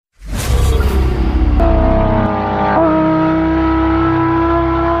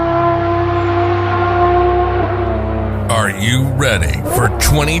ready for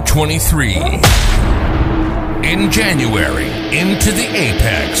 2023. In January, Into the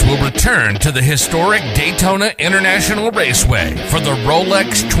Apex will return to the historic Daytona International Raceway for the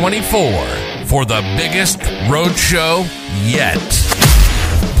Rolex 24 for the biggest road show yet.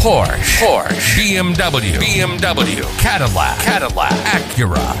 Porsche, BMW, Cadillac,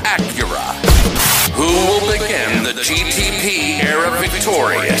 Acura. Who will begin the GTP era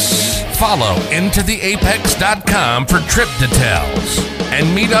victorious? Follow intotheapex.com for trip details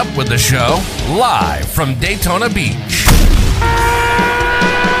and meet up with the show live from Daytona Beach.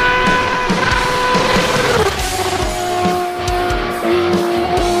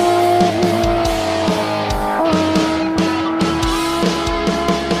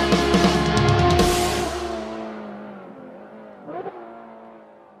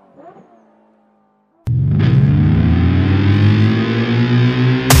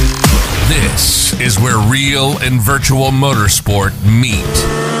 Is where real and virtual motorsport meet.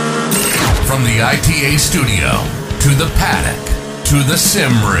 From the ITA studio, to the paddock, to the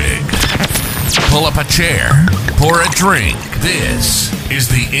sim rig. Pull up a chair, pour a drink. This is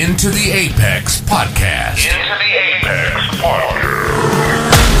the Into the Apex podcast. Into the Apex podcast.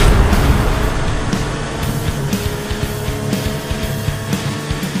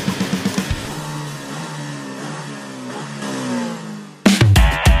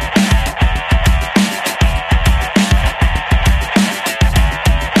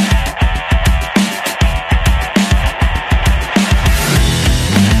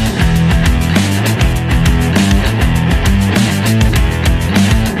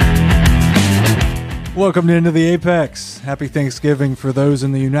 Welcome to Into the Apex. Happy Thanksgiving for those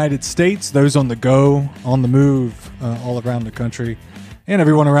in the United States, those on the go, on the move, all around the country, and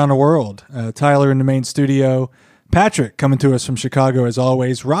everyone around the world. Tyler in the main studio. Patrick coming to us from Chicago as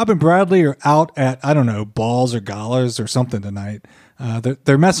always. Rob and Bradley are out at, I don't know, balls or galas or something tonight.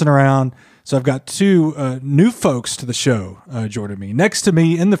 They're messing around. So I've got two new folks to the show joining me. Next to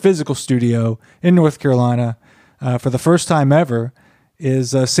me in the physical studio in North Carolina for the first time ever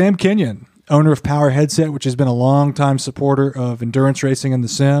is Sam Kenyon, owner of Power Headset, which has been a long-time supporter of endurance racing in the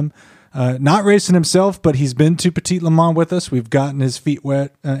sim. Not racing himself, but he's been to Petit Le Mans with us. We've gotten his feet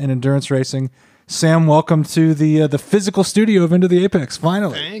wet in endurance racing. Sam, welcome to the physical studio of Into the Apex,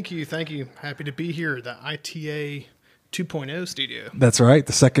 finally. Thank you. Happy to be here, the ITA 2.0 studio. That's right,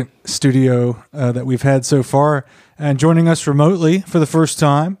 the second studio that we've had so far. And joining us remotely for the first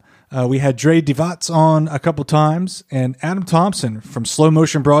time, we had Dre Divatz on a couple times, and Adam Thompson from Slow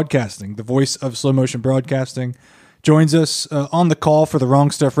Motion Broadcasting, the voice of Slow Motion Broadcasting, joins us on the call for the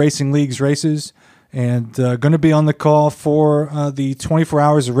Wrong Stuff Racing League's races, and going to be on the call for the 24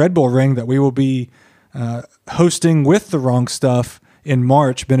 Hours of Red Bull Ring that we will be hosting with the Wrong Stuff in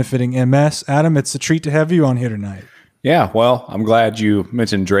March, benefiting MS. Adam, it's a treat to have you on here tonight. Yeah, well, I'm glad you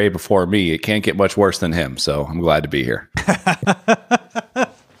mentioned Dre before me. It can't get much worse than him, so I'm glad to be here.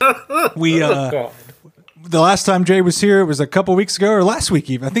 The last time Jay was here, it was a couple weeks ago, or last week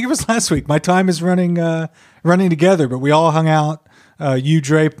even. I think it was last week. My time is running together, but we all hung out. You,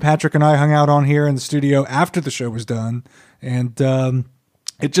 Dre, Patrick, and I hung out on here in the studio after the show was done, and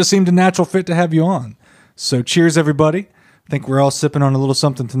it just seemed a natural fit to have you on. So cheers, everybody. I think we're all sipping on a little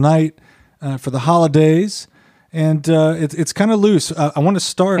something tonight for the holidays, and it's kind of loose. I want to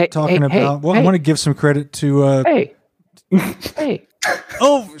start talking about. I want to give some credit to. Hey.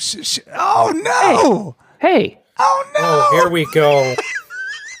 Oh, oh no! Hey! Oh no! Oh, here we go.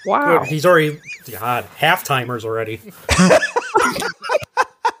 Wow. Good. He's already, God, half-timers already.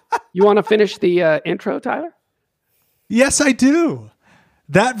 You want to finish the intro, Tyler? Yes, I do.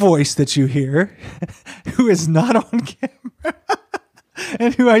 That voice that you hear, who is not on camera,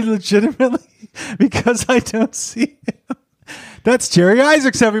 and who I legitimately, because I don't see him, that's Jerry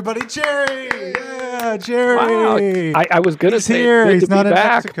Isaacs, everybody. Jerry! Yeah, Jerry! Wow. I was going to say here. Good He's to not be in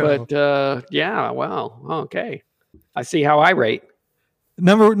back, Mexico. but yeah, well, okay. I see how I rate.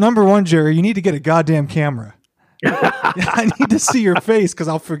 Number one, Jerry, you need to get a goddamn camera. I need to see your face because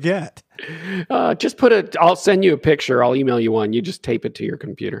I'll forget. Just I'll send you a picture. I'll email you one. You just tape it to your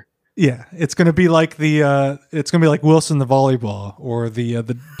computer. Yeah, it's going to be like it's going to be like Wilson the volleyball or the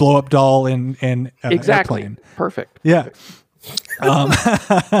blow up doll in Exactly. Airplane. Perfect. Yeah.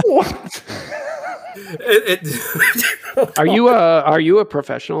 Are you a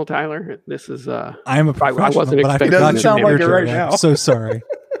professional, Tyler? This is I am a professional. I wasn't but I expecting. forgot Doesn't your sound name, like it Jerry. right now. I'm so sorry.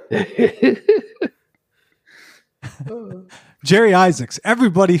 Jerry Isaacs.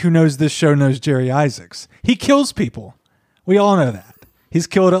 Everybody who knows this show knows Jerry Isaacs. He kills people. We all know that. He's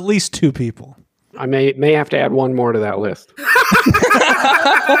killed at least 2 people. I may have to add one more to that list.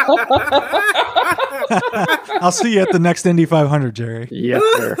 I'll see you at the next Indy 500, Jerry. Yes,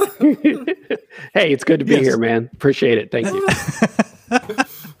 sir. Hey, it's good to be here, man. Appreciate it. Thank you.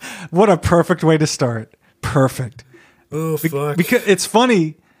 What a perfect way to start. Perfect. Oh, fuck. Because it's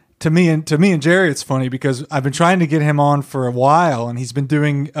funny to me and Jerry. It's funny because I've been trying to get him on for a while, and he's been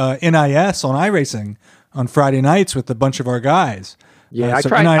doing NIS on iRacing on Friday nights with a bunch of our guys. Yeah, I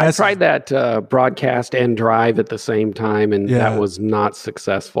tried that broadcast and drive at the same time, and that was not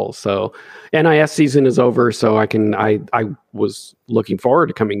successful. So NIS season is over, so I was looking forward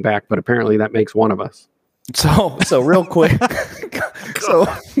to coming back, but apparently that makes one of us. So real quick, so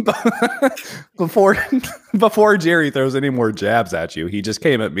before Jerry throws any more jabs at you, he just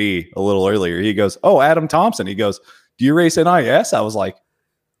came at me a little earlier. He goes, "Oh, Adam Thompson." He goes, "Do you race NIS?" I was like,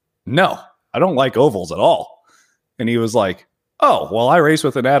 "No, I don't like ovals at all." And he was like, "Oh, well, I race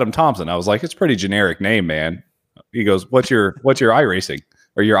with an Adam Thompson." I was like, "It's a pretty generic name, man." He goes, "What's your iRacing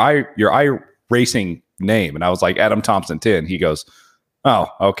or your iRacing name?" And I was like, "Adam Thompson 10." He goes, "Oh,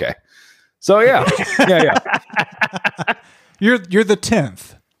 okay." So yeah. You're the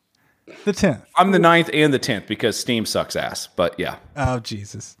 10th. The 10th. I'm the 9th and the 10th because Steam sucks ass. But yeah. Oh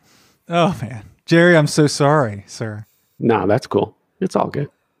Jesus. Oh man, Jerry, I'm so sorry, sir. No, that's cool. It's all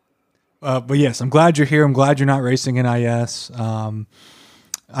good. But yes, I'm glad you're here. I'm glad you're not racing NIS.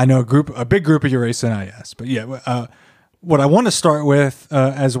 I know a big group of you race NIS. But yeah, what I want to start with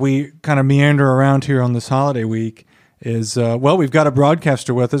as we kind of meander around here on this holiday week is, we've got a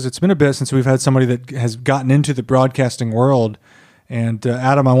broadcaster with us. It's been a bit since we've had somebody that has gotten into the broadcasting world. And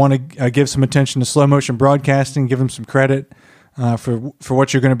Adam, I want to give some attention to slow motion broadcasting, give him some credit for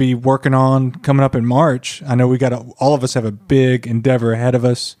what you're going to be working on coming up in March. I know all of us have a big endeavor ahead of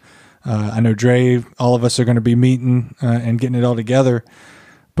us. I know Dre, all of us are going to be meeting and getting it all together.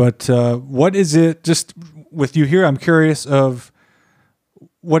 But what is it, just with you here, I'm curious of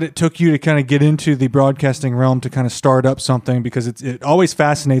what it took you to kind of get into the broadcasting realm to kind of start up something, because it always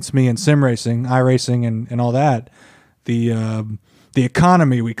fascinates me in sim racing, iRacing, and all that. The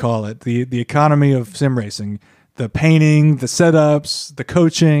economy, we call it, the economy of sim racing, the painting, the setups, the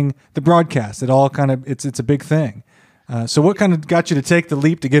coaching, the broadcast, it all kind of, it's a big thing. So what kind of got you to take the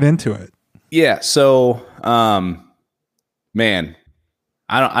leap to get into it? Yeah. So, man,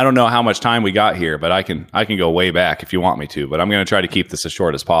 I don't know how much time we got here, but I can go way back if you want me to, but I'm going to try to keep this as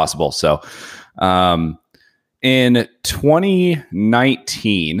short as possible. So, in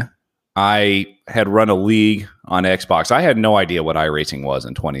 2019, I had run a league on Xbox. I had no idea what iRacing was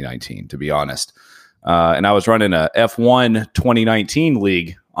in 2019, to be honest. And I was running a F1 2019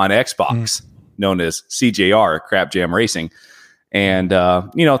 league on Xbox, known as CJR, Crap Jam Racing. And,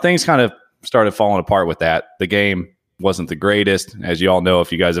 things kind of started falling apart with that. The game wasn't the greatest. As you all know,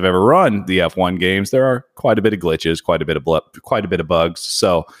 if you guys have ever run the F1 games, there are quite a bit of glitches, quite a bit of bugs.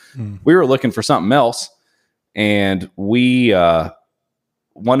 So we were looking for something else. And one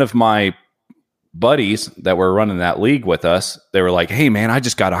of my buddies that were running that league with us, they were like, "Hey man, I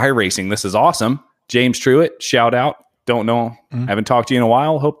just got iRacing. This is awesome." James Truitt, shout out. Don't know. Haven't talked to you in a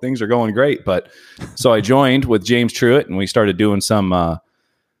while. Hope things are going great. But so I joined with James Truitt and we started doing some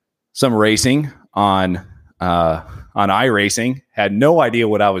racing on iRacing. Had no idea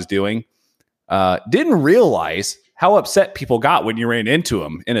what I was doing. Didn't realize how upset people got when you ran into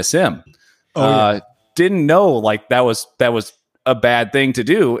them in a sim. Didn't know like that was a bad thing to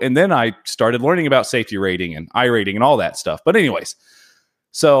do. And then I started learning about safety rating and iRating and all that stuff. But anyways,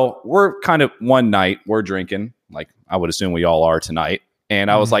 so we're kind of one night we're drinking, like I would assume we all are tonight. And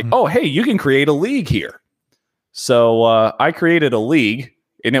I was like, "Oh, hey, you can create a league here." So I created a league,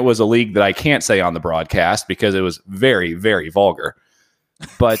 and it was a league that I can't say on the broadcast because it was very, very vulgar.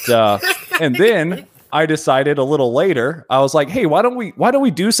 But and then I decided a little later, I was like, "Hey, why don't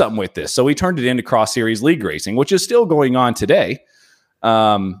we do something with this?" So we turned it into Cross Series League Racing, which is still going on today.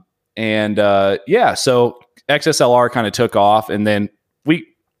 So XSLR kind of took off, and then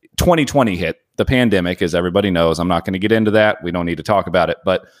 2020 hit. The pandemic, as everybody knows. I'm not going to get into that. We don't need to talk about it,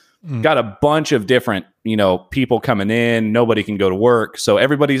 but got a bunch of different, people coming in. Nobody can go to work. So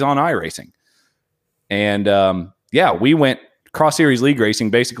everybody's on iRacing. And we went Cross Series League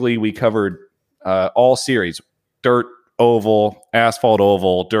Racing. Basically, we covered all series: dirt, oval,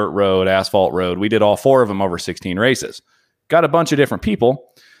 dirt road, asphalt road. We did all 4 of them over 16 races. Got a bunch of different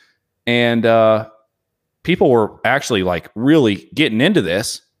people. And people were actually like really getting into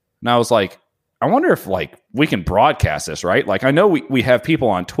this. And I was like, I wonder if like we can broadcast this, right? Like I know we have people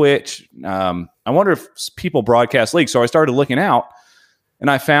on Twitch. I wonder if people broadcast leagues. So I started looking out, and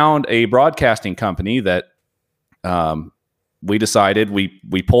I found a broadcasting company that we decided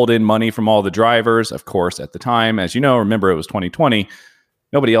we pulled in money from all the drivers. Of course, at the time, as you know, remember it was 2020.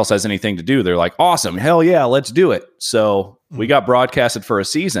 nobody else has anything to do. They're like, awesome, hell yeah, let's do it. So we got broadcasted for a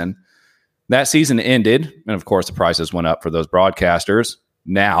season. That season ended, and of course the prices went up for those broadcasters.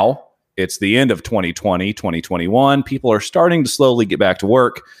 Now it's the end of 2020, 2021. People are starting to slowly get back to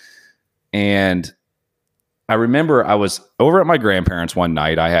work. And I remember I was over at my grandparents' one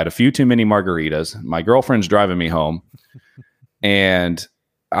night. I had a few too many margaritas. My girlfriend's driving me home. And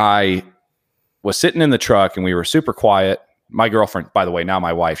I was sitting in the truck, and we were super quiet. My girlfriend, by the way, now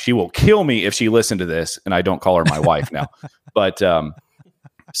my wife, she will kill me if she listened to this, and I don't call her my wife now. But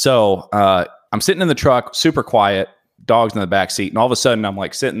so I'm sitting in the truck, super quiet, dogs in the back seat. And all of a sudden I'm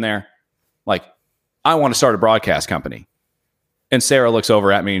like sitting there like, I want to start a broadcast company. And Sarah looks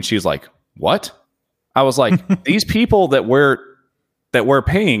over at me and she's like, what? I was like, these people that we're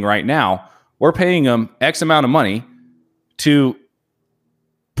paying right now, we're paying them X amount of money to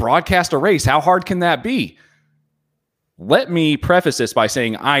broadcast a race. How hard can that be? Let me preface this by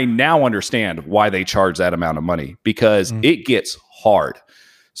saying I now understand why they charge that amount of money, because it gets hard.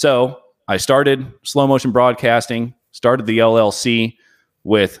 So I started Slow Motion Broadcasting, started the LLC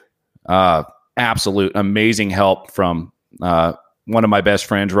with absolute amazing help from one of my best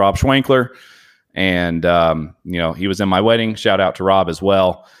friends, Rob Schwenkler. And, he was in my wedding. Shout out to Rob as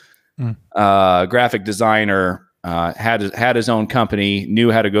well. Graphic designer, had his own company, knew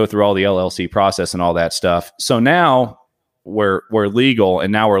how to go through all the LLC process and all that stuff. So now we're legal,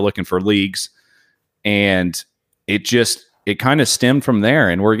 and now we're looking for leagues. And it kind of stemmed from there.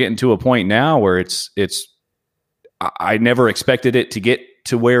 And we're getting to a point now where I never expected it to get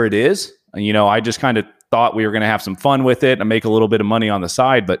to where it is. I just kind of thought we were going to have some fun with it and make a little bit of money on the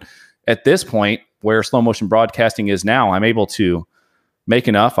side. But at this point where Slow Motion Broadcasting is now, I'm able to make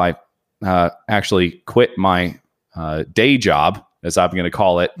enough. I actually quit my day job, as I'm going to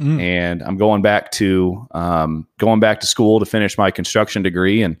call it. And I'm going back to school to finish my construction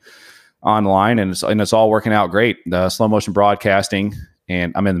degree and online. And it's all working out great. The Slow Motion Broadcasting,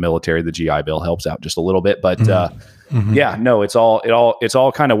 and I'm in the military. The GI Bill helps out just a little bit, but yeah, no, it's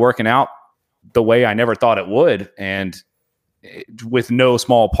all kind of working out the way I never thought it would. And with no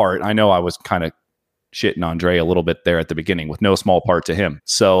small part, I know I was kind of shitting on Dre a little bit there at the beginning, with no small part to him.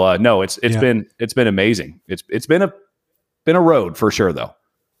 So no, it's been amazing. It's been a road for sure, though.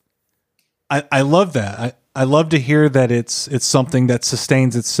 I love that. I love to hear that it's something that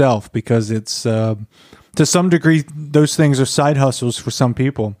sustains itself, because it's to some degree those things are side hustles for some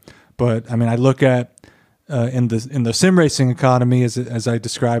people. But I mean, I look at in the sim racing economy as I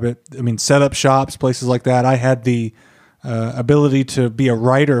describe it. I mean, setup shops, places like that. I had the ability to be a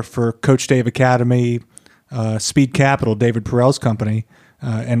writer for Coach Dave Academy, Speed Capital, David Perel's company,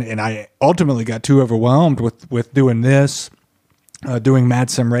 and I ultimately got too overwhelmed with doing this, doing Mad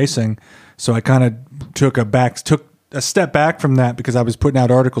Sim Racing. So I kind of took a step back from that, because I was putting out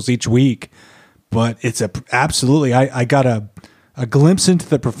articles each week. But it's absolutely I got a glimpse into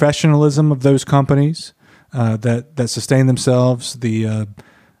the professionalism of those companies that sustain themselves, the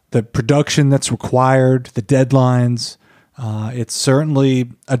production that's required, the deadlines. It's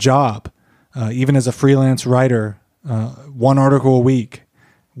certainly a job. Even as a freelance writer, one article a week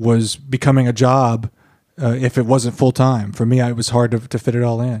was becoming a job if it wasn't full time. For me, it was hard to fit it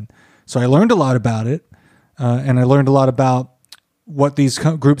all in. So I learned a lot about it, and I learned a lot about what these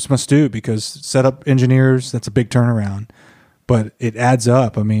groups must do, because setup engineers, that's a big turnaround, but it adds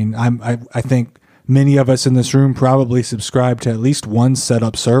up. I mean, I think many of us in this room probably subscribe to at least one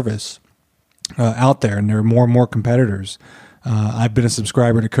setup service out there, and there are more and more competitors. I've been a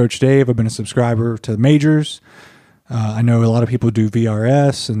subscriber to Coach Dave. I've been a subscriber to the majors. I know a lot of people do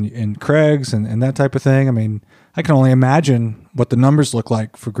VRS and Craig's and that type of thing. I mean, I can only imagine what the numbers look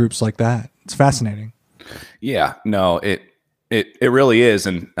like for groups like that. It's fascinating. Yeah, no, it really is.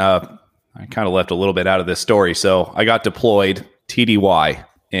 And I kind of left a little bit out of this story. So I got deployed TDY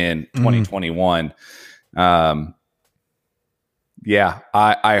in 2021. Yeah,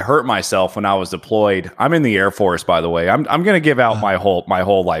 I hurt myself when I was deployed. I'm in the Air Force, by the way. I'm going to give out my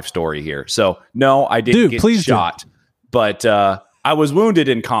whole life story here. So no, I didn't get shot, but I was wounded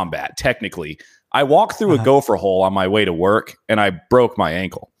in combat. Technically, I walked through a gopher hole on my way to work, and I broke my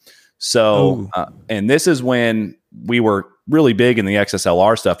ankle. So, and this is when we were really big in the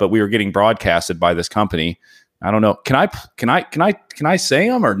XSLR stuff, but we were getting broadcasted by this company. I don't know. Can I say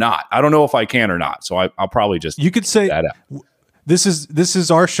them or not? I don't know if I can or not. So I'll probably just you could say that out. This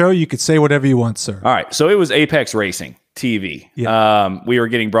is our show. You could say whatever you want, sir. All right. So it was Apex Racing TV. Yeah. We were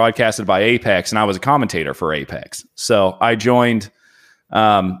getting broadcasted by Apex, and I was a commentator for Apex. So I joined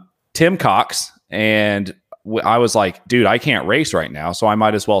Tim Cox, and I was like, dude, I can't race right now, so I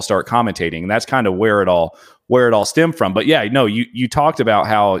might as well start commentating. And that's kind of where it all where it all stemmed from. But yeah, no, you talked about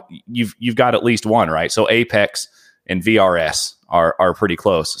how you've got at least one, right? So Apex and VRS are pretty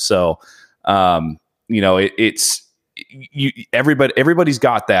close. So everybody's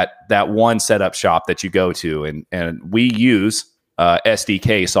got that one setup shop that you go to, and we use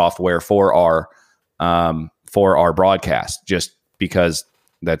SDK software for our broadcast, just because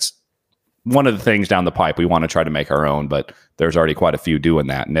that's one of the things down the pipe. We want to try to make our own, but there's already quite a few doing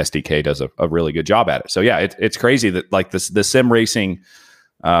that, and SDK does a really good job at it. So yeah, it's crazy that like the sim racing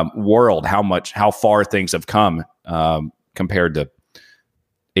world, how far things have come compared to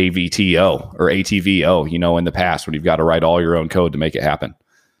AVTO or ATVO, in the past, when you've got to write all your own code to make it happen.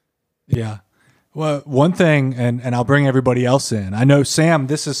 Yeah. Well, one thing, and I'll bring everybody else in. I know, Sam,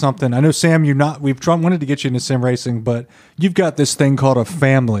 this is something. I know, Sam, we've wanted to get you into sim racing, but you've got this thing called a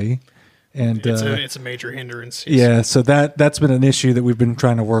family. And it's a major hindrance. Yeah, so that's been an issue that we've been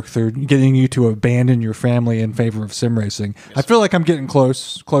trying to work through, getting you to abandon your family in favor of sim racing. Yes. I feel like I'm getting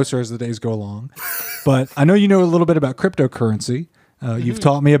closer as the days go along. But I know you know a little bit about cryptocurrency. You've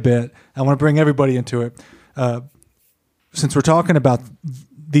taught me a bit. I want to bring everybody into it. Since we're talking about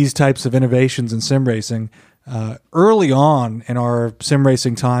these types of innovations in sim racing, early on in our sim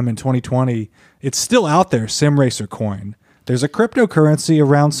racing time in 2020, it's still out there, SimRacer Coin. There's a cryptocurrency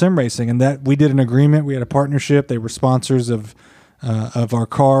around sim racing, and that we did an agreement. We had a partnership. They were sponsors of our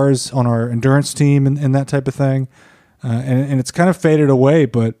cars on our endurance team and that type of thing. And it's kind of faded away.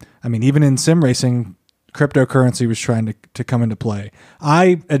 But I mean, even in sim racing, cryptocurrency was trying to come into play.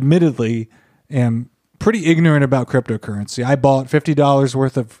 I admittedly am pretty ignorant about cryptocurrency. I bought $50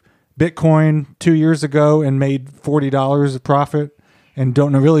 worth of Bitcoin 2 years ago and made $40 of profit, and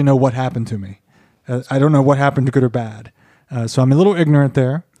don't really know what happened to me. I don't know what happened, good or bad. So I'm a little ignorant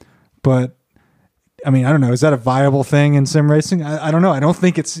there, but I mean, I don't know. Is that a viable thing in sim racing? I don't know. I don't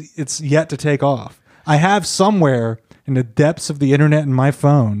think it's yet to take off. I have somewhere in the depths of the internet in my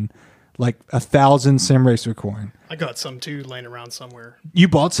phone, like 1,000 SimRacer coin. I got some too laying around somewhere. You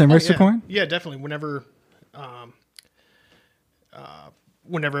bought SimRacer coin? Yeah, definitely. Whenever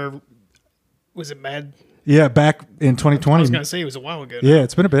was it Mad? Yeah, back in 2020. I was going to say it was a while ago. Yeah,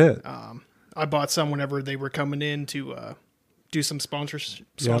 it's been a bit. I bought some whenever they were coming in to do some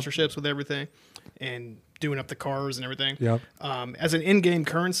sponsorships with everything and doing up the cars and everything. Yep. As an in-game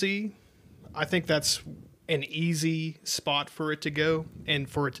currency, I think that's an easy spot for it to go and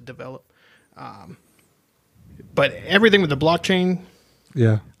for it to develop. But everything with the blockchain,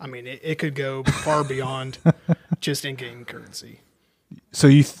 yeah, I mean, it could go far beyond just in-game currency. So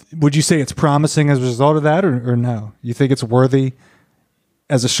would you say it's promising as a result of that, or no? You think it's worthy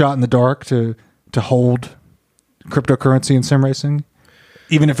as a shot in the dark to hold cryptocurrency in sim racing,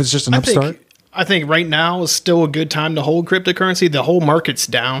 even if it's just an upstart? I think right now is still a good time to hold cryptocurrency. The whole market's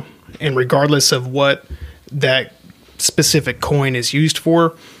down, and regardless of what that specific coin is used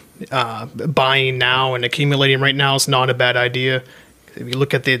for, buying now and accumulating right now is not a bad idea. If you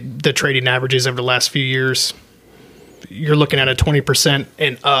look at the trading averages over the last few years, you're looking at a 20%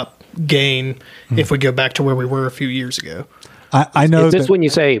 and up gain if we go back to where we were a few years ago. I know. Is this when you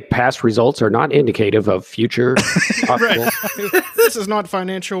say past results are not indicative of future? Right. This is not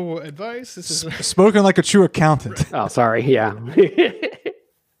financial advice. This is spoken like a true accountant. Oh, sorry. Yeah.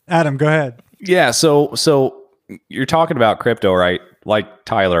 Adam, go ahead. Yeah. So you're talking about crypto, right? Like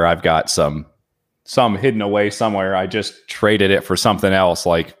Tyler, I've got some hidden away somewhere. I just traded it for something else.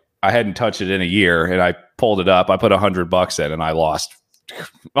 Like I hadn't touched it in a year, and I pulled it up. I put $100 in, and I lost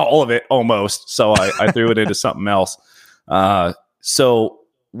all of it almost. So I threw it into something else. So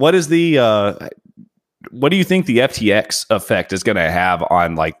what is what do you think the FTX effect is going to have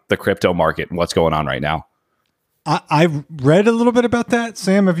on like the crypto market and what's going on right now? I've read a little bit about that.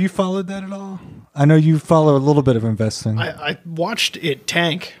 Sam, have you followed that at all? I know you follow a little bit of investing. I watched it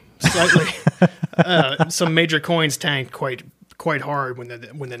tank slightly. Some major coins tanked quite hard when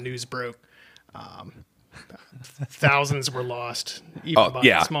the news broke. Thousands were lost, even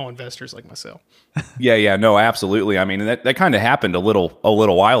by small investors like myself. Yeah, no, absolutely. I mean, that kind of happened a little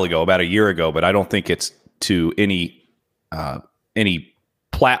while ago, about a year ago, but I don't think it's to any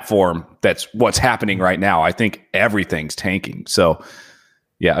platform that's what's happening right now. I think everything's tanking. So,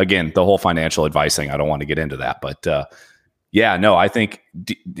 yeah, again, the whole financial advice thing, I don't want to get into that, but I think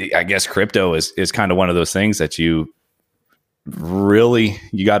I guess crypto is kind of one of those things that you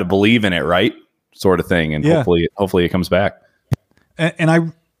got to believe in it, right? Sort of thing, and hopefully it comes back.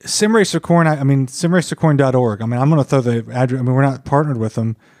 And SimRacer Coin, SimRacerCoin.org. I mean, I'm going to throw the address. I mean, we're not partnered with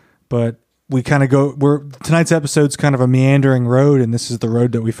them, but we kind of tonight's episode's kind of a meandering road, and this is the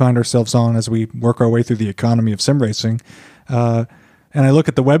road that we find ourselves on as we work our way through the economy of sim racing. And I look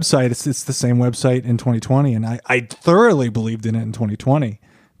at the website, it's the same website in 2020. And I thoroughly believed in it in 2020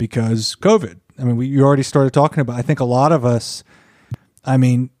 because COVID. I mean, you already started talking about, I think a lot of us, I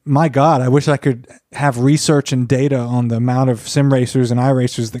mean, my God, I wish I could have research and data on the amount of sim racers and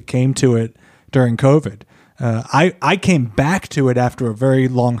iRacers that came to it during COVID. I came back to it after a very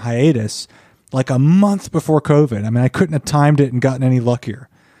long hiatus, like a month before COVID. I mean, I couldn't have timed it and gotten any luckier.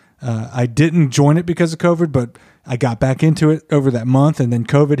 I didn't join it because of COVID, but I got back into it over that month, and then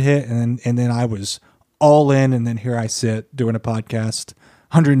COVID hit, and then I was all in, and then here I sit doing a podcast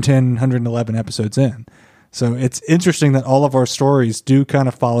 110, 111 episodes in. So it's interesting that all of our stories do kind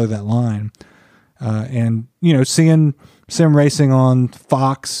of follow that line. And, you know, seeing sim racing on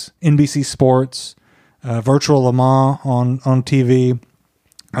Fox, NBC Sports, Virtual Le Mans on TV.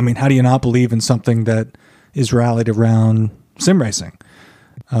 I mean, how do you not believe in something that is rallied around sim racing?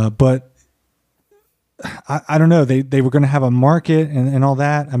 But I don't know. They were going to have a market and all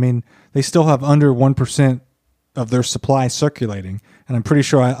that. I mean, they still have under 1% of their supply circulating. And I'm pretty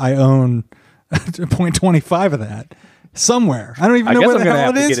sure I own 0.25 of that somewhere. I don't even know where the hell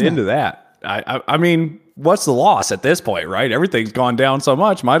it is. I guess I'm going to have to get into that. I mean, what's the loss at this point, right? Everything's gone down so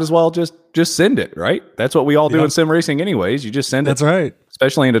much. Might as well just send it, right? That's what we all do in sim racing anyways. You just send it. That's right.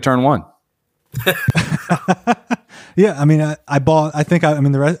 Especially into turn one. Yeah, I mean, I bought. I think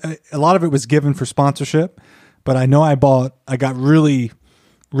the rest. A lot of it was given for sponsorship, but I know I got really,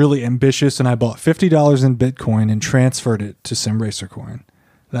 really ambitious, and I bought $50 in Bitcoin and transferred it to SimRacer Coin.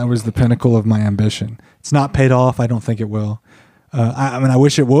 That was the pinnacle of my ambition. It's not paid off. I don't think it will. I mean, I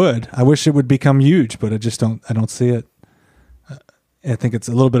wish it would. I wish it would become huge, but I just don't. I don't see it. I think it's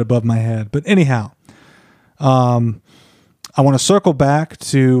a little bit above my head. But anyhow, I want to circle back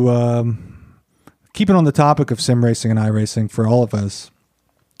to keeping on the topic of sim racing and iRacing for all of us.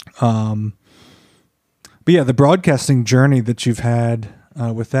 But yeah, the broadcasting journey that you've had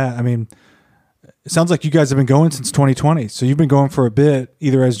with that. I mean, it sounds like you guys have been going since 2020. So you've been going for a bit,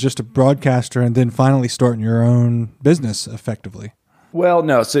 either as just a broadcaster and then finally starting your own business effectively. Well,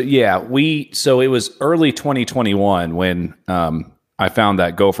 no. So yeah, so it was early 2021 when I found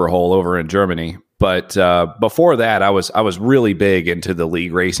that gopher hole over in Germany. But before that, I was really big into the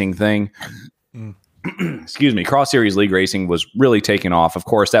league racing thing. Excuse me. Cross Series League racing was really taking off. Of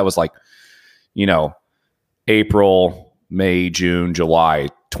course, that was like, you know, April, May, June, July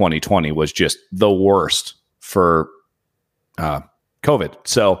 2020 was just the worst for COVID.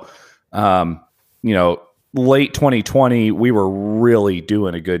 So, you know, late 2020, we were really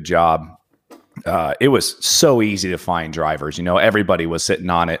doing a good job. It was so easy to find drivers. You know, everybody was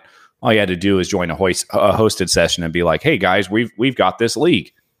sitting on it. All you had to do is join a hosted session and be like, "Hey guys, we've got this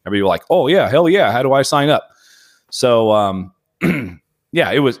league." Everybody was like, "Oh yeah, hell yeah! How do I sign up?" So,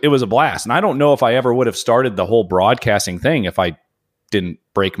 yeah, it was a blast. And I don't know if I ever would have started the whole broadcasting thing if I didn't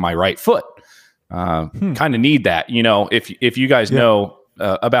break my right foot. Kind of need that, you know. If you guys know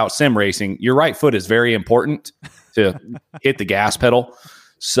about sim racing, your right foot is very important to hit the gas pedal.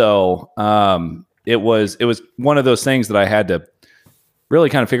 So it was one of those things that I had to really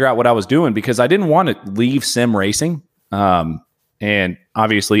kind of figure out what I was doing because I didn't want to leave sim racing. And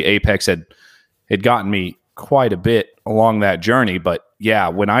obviously Apex had gotten me quite a bit along that journey. But yeah,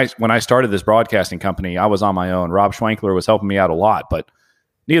 when I started this broadcasting company, I was on my own. Rob Schwenkler was helping me out a lot, but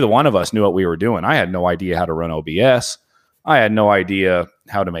neither one of us knew what we were doing. I had no idea how to run OBS. I had no idea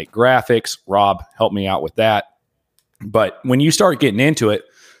how to make graphics. Rob helped me out with that. But when you start getting into it,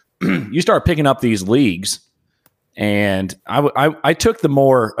 you start picking up these leagues. And I took the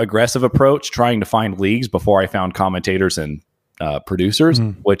more aggressive approach, trying to find leagues before I found commentators and producers,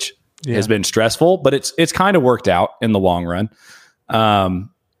 which has been stressful, but it's kind of worked out in the long run.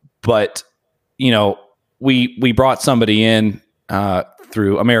 But you know, we brought somebody in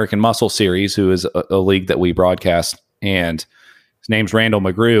through American Muscle Series, who is a league that we broadcast, and his name's Randall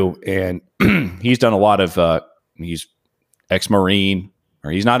McGrew, and he's done a lot of he's ex-Marine,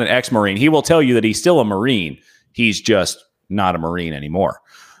 or he's not an ex-Marine. He will tell you that he's still a Marine. He's just not a Marine anymore.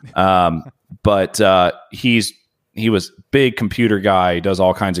 But he was big computer guy, does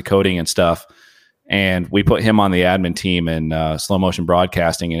all kinds of coding and stuff. And we put him on the admin team in slow motion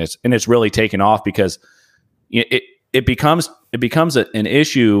broadcasting, and it's really taken off because it becomes an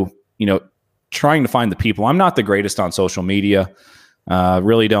issue, you know, trying to find the people. I'm not the greatest on social media.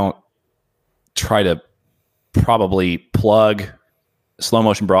 Really don't try to probably plug slow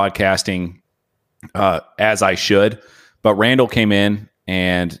motion broadcasting as I should. But Randall came in,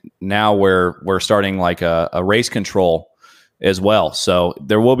 and now we're starting like a race control as well. So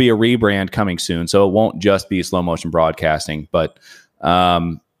there will be a rebrand coming soon. So it won't just be slow motion broadcasting, but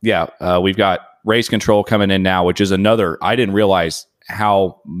we've got race control coming in now, which is another. I didn't realize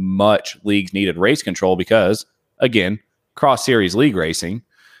how much leagues needed race control because, again, cross series league racing,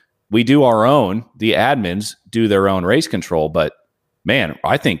 we do our own, the admins do their own race control. But man,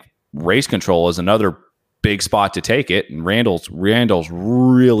 I think race control is another big spot to take it. And Randall's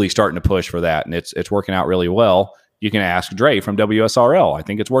really starting to push for that. And it's working out really well. You can ask Dre from WSRL. I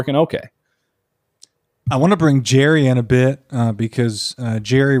think it's working okay. I want to bring Jerry in a bit because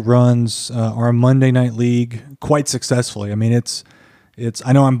Jerry runs our Monday Night League quite successfully. I mean, it's.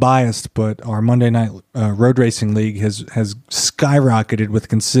 I know I'm biased, but our Monday Night Road Racing League has skyrocketed with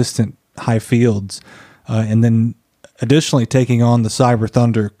consistent high fields, and then additionally taking on the Cyber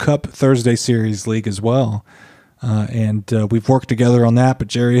Thunder Cup Thursday Series League as well. And we've worked together on that. But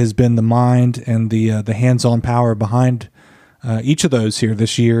Jerry has been the mind and the hands-on power behind each of those here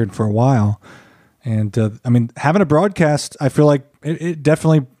this year and for a while. And, I mean, having a broadcast, I feel like it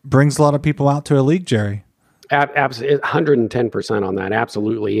definitely brings a lot of people out to a league, Jerry. Absolutely, 110% on that.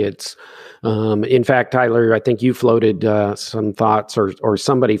 Absolutely. It's, in fact, Tyler, I think you floated some thoughts or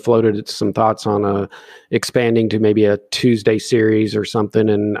somebody floated some thoughts on expanding to maybe a Tuesday series or something.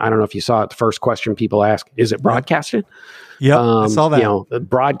 And I don't know if you saw it. The first question people ask, is it broadcasted? Yeah, I saw that. You know, the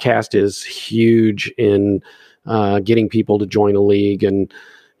broadcast is huge in getting people to join a league. And,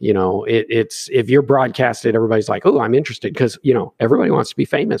 you know, it's if you're broadcasted, everybody's like, oh, I'm interested because, you know, everybody wants to be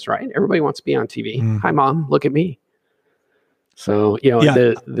famous, right? Everybody wants to be on TV. Hi, Mom, look at me. So, you know,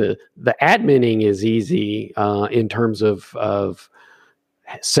 the adminning is easy in terms of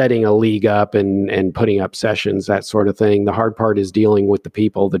setting a league up and putting up sessions, that sort of thing. The hard part is dealing with the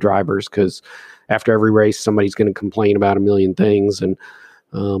people, the drivers, because after every race, somebody's going to complain about a million things. And,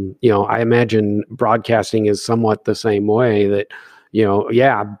 you know, I imagine broadcasting is somewhat the same way that, you know,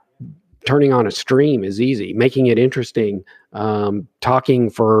 turning on a stream is easy. Making it interesting, talking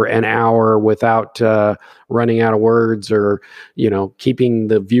for an hour without running out of words or, you know, keeping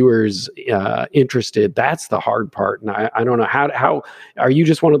the viewers interested. That's the hard part. And I don't know how are you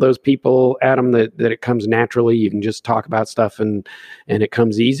just one of those people, Adam, that it comes naturally? You can just talk about stuff and it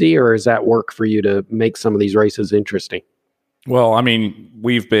comes easy, or is that work for you to make some of these races interesting? Well, I mean,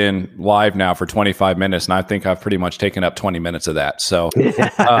 we've been live now for 25 minutes, and I think I've pretty much taken up 20 minutes of that. So,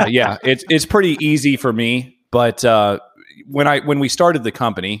 yeah, it's pretty easy for me. But when we started the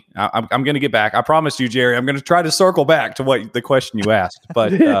company, I'm going to get back. I promise you, Jerry, I'm going to try to circle back to what the question you asked.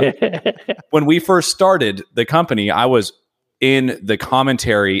 But when we first started the company, I was in the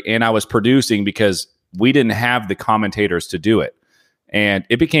commentary and I was producing because we didn't have the commentators to do it. And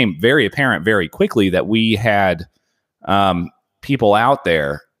it became very apparent very quickly that we had people out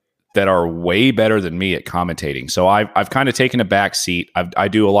there that are way better than me at commentating. So I've kind of taken a back seat. I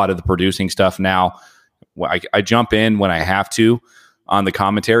do a lot of the producing stuff now. I jump in when I have to on the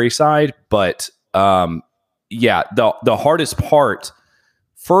commentary side, but yeah, the hardest part,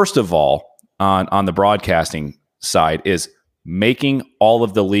 first of all, on the broadcasting side is making all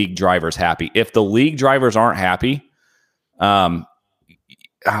of the league drivers happy. If the league drivers aren't happy,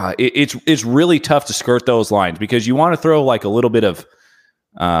 it's really tough to skirt those lines because you want to throw like a little bit of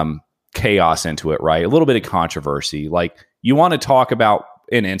chaos into it, right? A little bit of controversy. Like you want to talk about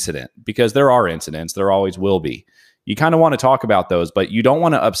an incident because there are incidents, there always will be. You kind of want to talk about those, but you don't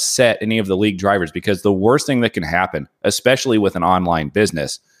want to upset any of the league drivers because the worst thing that can happen, especially with an online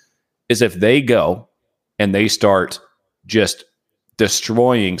business, is if they go and they start just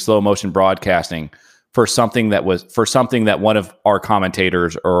destroying slow motion broadcasting for something that one of our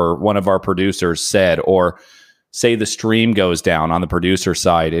commentators or one of our producers said, or say the stream goes down on the producer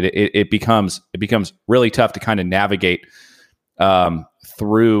side, it becomes really tough to kind of navigate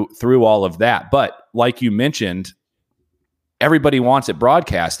through all of that. But like you mentioned, everybody wants it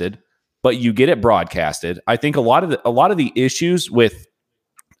broadcasted, but you get it broadcasted. I think a lot of the issues with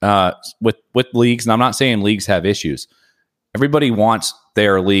leagues, and I'm not saying leagues have issues. Everybody wants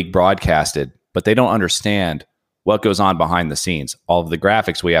their league broadcasted, but they don't understand what goes on behind the scenes. All of the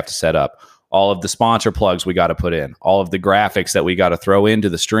graphics we have to set up, all of the sponsor plugs we got to put in, all of the graphics that we got to throw into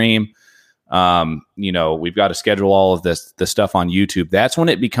the stream. You know, we've got to schedule all of the stuff on YouTube. That's when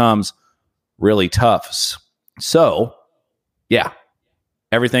it becomes really tough. So, yeah,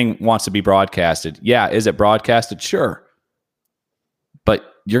 everything wants to be broadcasted. Yeah, is it broadcasted? Sure. But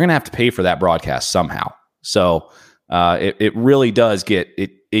you're going to have to pay for that broadcast somehow. So it really does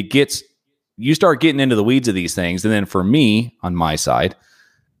you start getting into the weeds of these things. And then for me, on my side,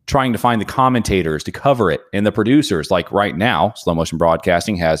 trying to find the commentators to cover it and the producers, like right now, Slow Motion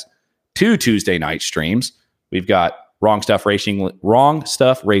Broadcasting has 2 Tuesday night streams. We've got Wrong Stuff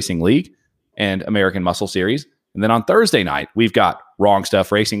Racing League and American Muscle Series. And then on Thursday night, we've got Wrong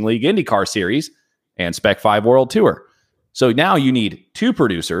Stuff Racing League IndyCar Series and Spec 5 World Tour. So now you need 2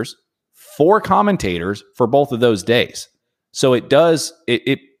 producers, 4 commentators for both of those days. So it does,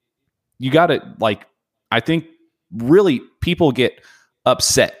 you got to, like, I think really people get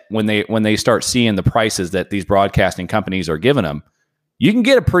upset when they start seeing the prices that these broadcasting companies are giving them. You can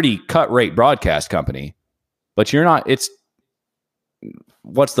get a pretty cut rate broadcast company, but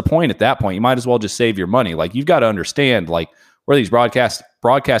what's the point at that point? You might as well just save your money. Like, you've got to understand, like, where these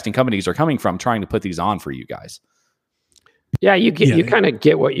broadcasting companies are coming from trying to put these on for you guys. Yeah, you kind of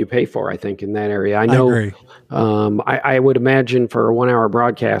get what you pay for, I think, in that area. I know. I agree. I would imagine for a 1-hour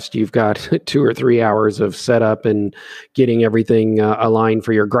broadcast, you've got 2 or 3 hours of setup and getting everything aligned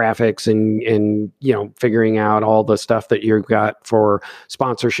for your graphics and figuring out all the stuff that you've got for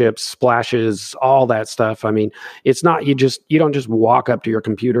sponsorships, splashes, all that stuff. I mean, it's not you don't just walk up to your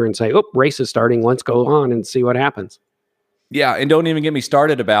computer and say, "Oh, race is starting. Let's go on and see what happens." Yeah, and don't even get me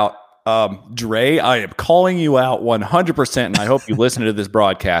started about Dre. I am calling you out 100%, and I hope you listen to this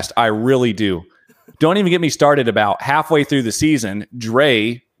broadcast. I really do. Don't even get me started about halfway through the season,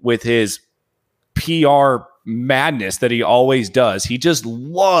 Dre, with his PR madness that he always does, he just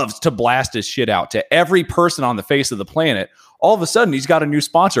loves to blast his shit out to every person on the face of the planet. All of a sudden, he's got a new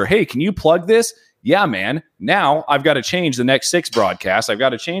sponsor. Hey, can you plug this? Yeah, man. Now I've got to change the next 6 broadcasts. I've got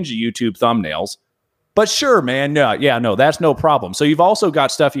to change the YouTube thumbnails. But sure, man, no, that's no problem. So you've also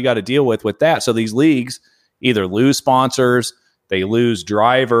got stuff you got to deal with that. So these leagues either lose sponsors, they lose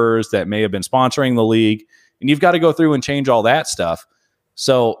drivers that may have been sponsoring the league, and you've got to go through and change all that stuff.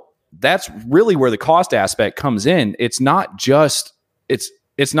 So that's really where the cost aspect comes in. It's not just, it's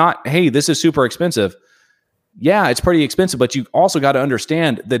not, hey, this is super expensive. Yeah, it's pretty expensive, but you also got to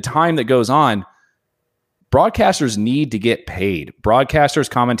understand the time that goes on. Broadcasters need to get paid. Broadcasters,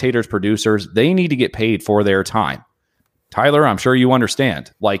 commentators, producers, they need to get paid for their time. Tyler, I'm sure you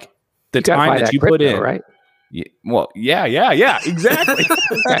understand. Like, the time that you put in, right? Yeah, exactly.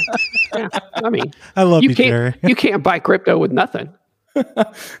 Okay. Yeah, I mean, I love you, Jerry. You can't buy crypto with nothing.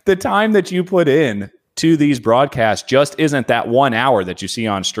 The time that you put in to these broadcasts just isn't that 1 hour that you see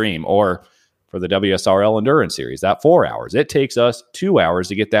on stream, or for the WSRL Endurance Series, that 4 hours. It takes us 2 hours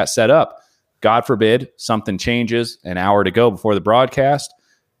to get that set up. God forbid something changes, an hour to go before the broadcast.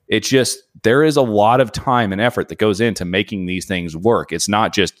 It's just, there is a lot of time and effort that goes into making these things work. It's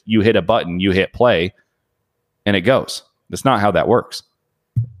not just you hit a button, you hit play, and it goes. That's not how that works.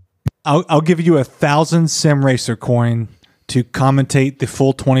 I'll give you 1,000 Sim Racer coin to commentate the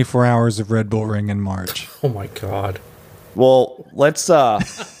full 24 hours of Red Bull Ring in March. Oh my God. Well, let's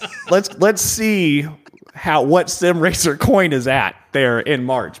see what Sim Racer coin is at there in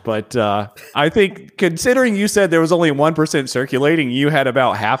March. But I think, considering you said there was only 1% circulating, you had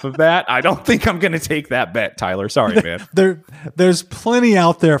about half of that. I don't think I'm going to take that bet, Tyler. Sorry, man. There's plenty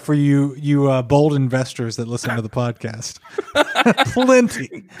out there for you bold investors that listen to the podcast.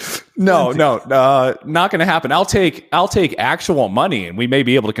 Plenty. No, not going to happen. I'll take actual money, and we may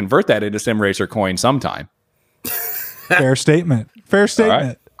be able to convert that into Sim Racer coin sometime. Fair statement. Fair statement.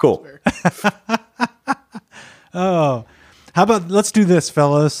 Right, cool. Oh, how about, let's do this,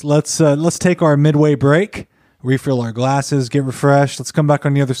 fellas. Let's take our midway break, refill our glasses, get refreshed. Let's come back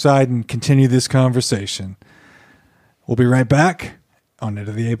on the other side and continue this conversation. We'll be right back on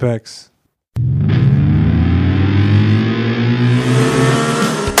Into the Apex.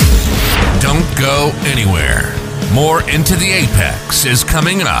 Don't go anywhere. More Into the Apex is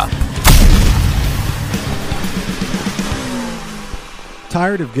coming up.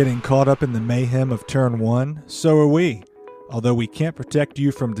 Tired of getting caught up in the mayhem of Turn 1? So are we. Although we can't protect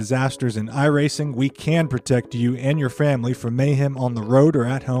you from disasters in iRacing, we can protect you and your family from mayhem on the road or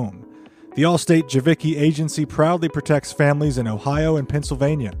at home. The Allstate Javicki Agency proudly protects families in Ohio and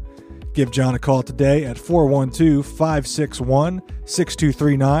Pennsylvania. Give John a call today at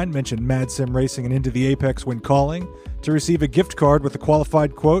 412-561-6239. Mention Mad Sim Racing and Into the Apex when calling to receive a gift card with a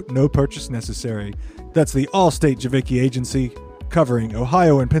qualified quote, no purchase necessary. That's the Allstate Javicki Agency, covering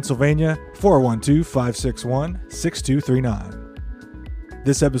Ohio and Pennsylvania, 412-561-6239.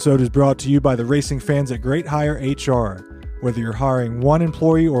 This episode is brought to you by the racing fans at Great Hire HR. Whether you're hiring 1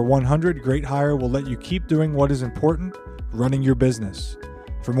 employee or 100, Great Hire will let you keep doing what is important, running your business.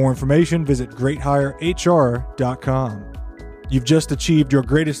 For more information, visit greathirehr.com. You've just achieved your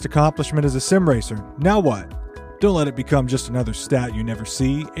greatest accomplishment as a sim racer. Now what? Don't let it become just another stat you never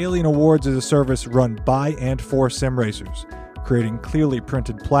see. Alien Awards is a service run by and for sim racers, creating clearly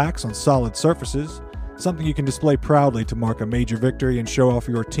printed plaques on solid surfaces, something you can display proudly to mark a major victory and show off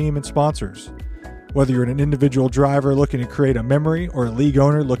your team and sponsors. Whether you're an individual driver looking to create a memory or a league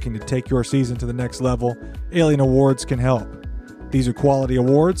owner looking to take your season to the next level, Alien Awards can help. These are quality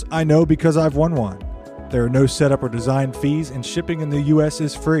awards, I know because I've won one. There are no setup or design fees, and shipping in the U.S.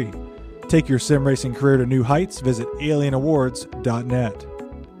 is free. Take your sim racing career to new heights. Visit alienawards.net.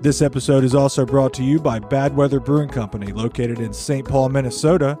 This episode is also brought to you by Bad Weather Brewing Company, located in St. Paul,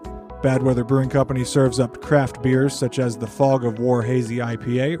 Minnesota. Bad Weather Brewing Company serves up craft beers such as the Fog of War Hazy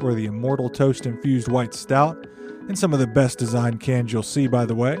IPA or the Immortal Toast Infused White Stout, and some of the best designed cans you'll see, by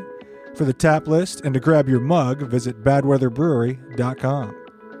the way. For the tap list and to grab your mug, visit badweatherbrewery.com.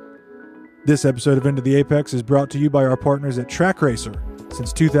 This episode of Into the Apex is brought to you by our partners at Track Racer.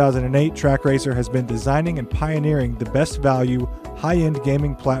 Since 2008, Track Racer has been designing and pioneering the best value, high-end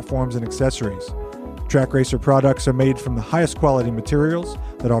gaming platforms and accessories. Track Racer products are made from the highest quality materials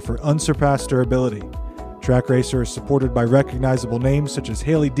that offer unsurpassed durability. Track Racer is supported by recognizable names such as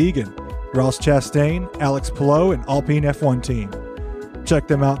Hailie Deegan, Ross Chastain, Alex Palou, and Alpine F1 Team. Check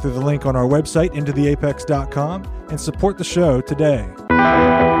them out through the link on our website, intotheapex.com, and support the show today.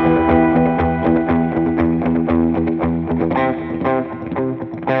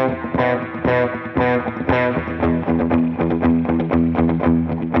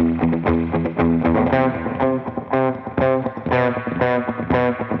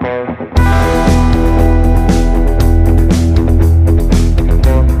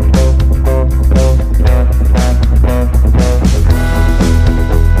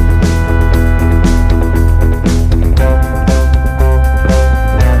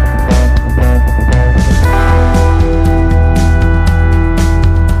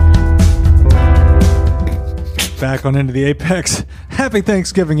 Back on Into the Apex. Happy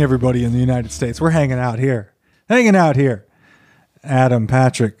Thanksgiving, everybody in the United States. We're hanging out here. Adam,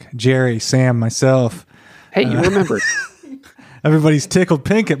 Patrick, Jerry, Sam, myself. Hey, you remembered. Everybody's tickled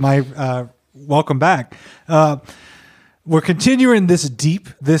pink at my welcome back. We're continuing this deep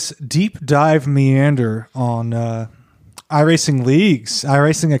dive meander on iRacing leagues,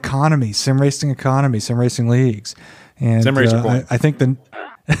 iRacing economy, sim racing leagues. And I think the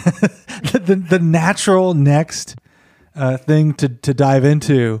natural next thing to dive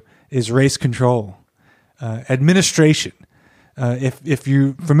into is race control, administration. If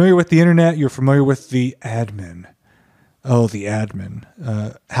you're familiar with the internet, you're familiar with the admin. Oh, the admin.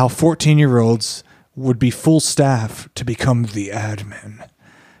 How 14-year-olds would be full staff to become the admin,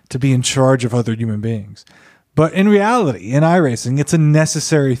 to be in charge of other human beings. But in reality, in iRacing, it's a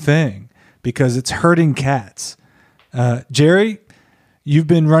necessary thing because it's herding cats. Jerry, you've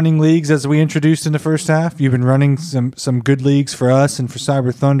been running leagues as we introduced in the first half. You've been running some good leagues for us and for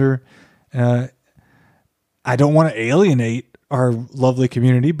Cyber Thunder. I don't want to alienate our lovely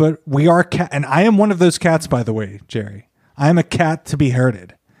community, but we are cat, and I am one of those cats, by the way, Jerry. I am a cat to be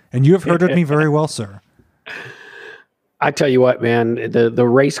herded, and you have herded me very well, sir. I tell you what, man, the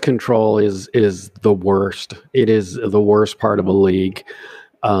race control is the worst. It is the worst part of a league.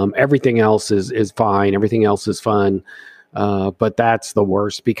 Everything else is fine. Everything else is fun. But that's the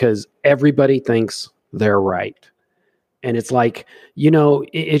worst because everybody thinks they're right. And it's like,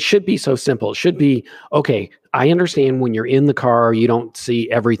 it should be so simple. It should be, okay, I understand when you're in the car, you don't see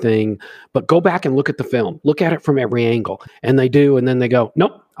everything, but go back and look at the film. Look at it from every angle. And they do, and then they go,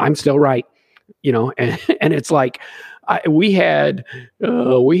 nope, I'm still right. And it's like, we had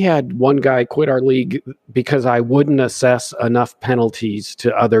one guy quit our league because I wouldn't assess enough penalties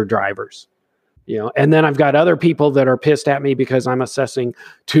to other drivers. And then I've got other people that are pissed at me because I'm assessing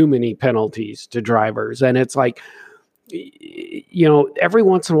too many penalties to drivers. And it's like, every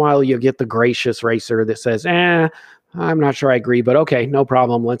once in a while you get the gracious racer that says, I'm not sure I agree, but okay, no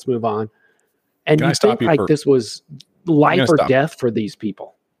problem. Let's move on. And you think like this was life or death for these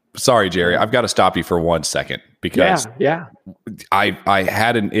people. Sorry, Jerry. I've got to stop you for 1 second because I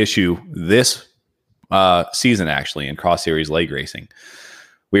had an issue this season, actually, in Cross Series leg racing.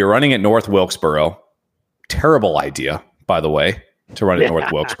 We were running at North Wilkesboro. Terrible idea, by the way, to run at North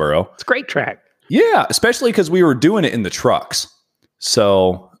Wilkesboro. It's a great track. Yeah, especially because we were doing it in the trucks.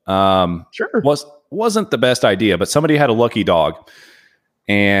 So sure, wasn't the best idea, but somebody had a lucky dog.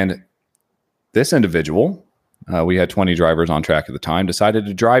 And this individual, we had 20 drivers on track at the time, decided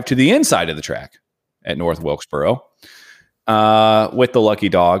to drive to the inside of the track at North Wilkesboro with the lucky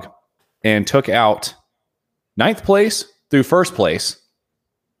dog and took out 9th place through 1st place.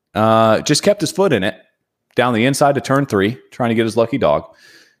 Just kept his foot in it down the inside to turn 3, trying to get his lucky dog,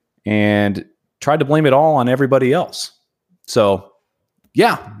 and tried to blame it all on everybody else. So,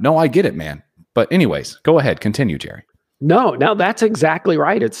 I get it, man. But anyways, go ahead. Continue, Jerry. No, that's exactly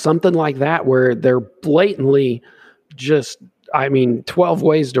right. It's something like that where they're blatantly just, 12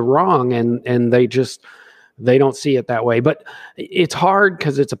 ways to wrong, and they don't see it that way. But it's hard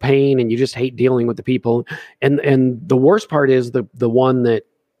because it's a pain and you just hate dealing with the people. And the worst part is the one that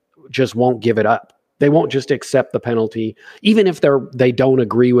just won't give it up. They won't just accept the penalty, even if they don't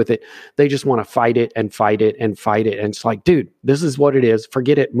agree with it. They just want to fight it and fight it and fight it. And it's like, dude, this is what it is.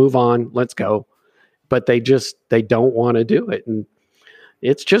 Forget it. Move on. Let's go. But they don't want to do it. And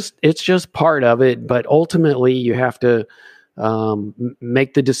it's just part of it. But ultimately, you have to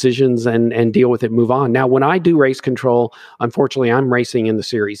make the decisions and deal with it, move on. Now, when I do race control, unfortunately, I'm racing in the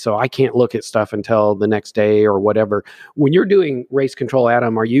series, so I can't look at stuff until the next day or whatever. When you're doing race control,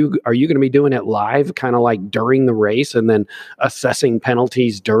 Adam, are you going to be doing it live, kind of like during the race, and then assessing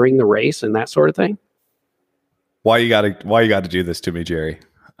penalties during the race and that sort of thing? Why you got to do this to me, Jerry?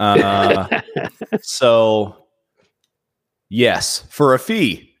 So yes, for a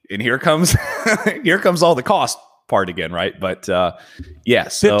fee, and here comes all the cost part again, right? But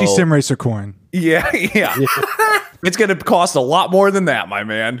yes, 50 sim racer coin. Yeah. It's going to cost a lot more than that, my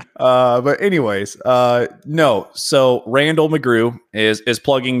man. But anyways, no. So Randall McGrew is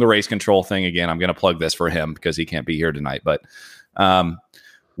plugging the race control thing again. I'm going to plug this for him because he can't be here tonight. But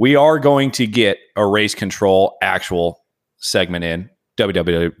we are going to get a race control actual segment in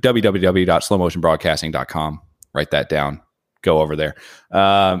www.slowmotionbroadcasting.com. Write that down. Go over there.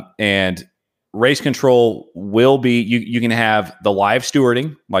 And race control will be, you can have the live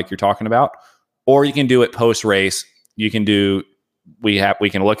stewarding like you're talking about, or you can do it post-race. You can do, we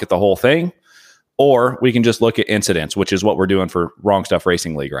can look at the whole thing, or we can just look at incidents, which is what we're doing for Wrong Stuff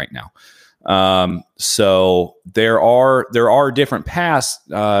Racing League right now. So there are different paths,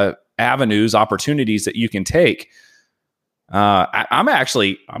 avenues, opportunities that you can take.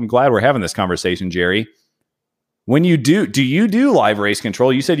 I'm glad we're having this conversation, Jerry. When you do you do live race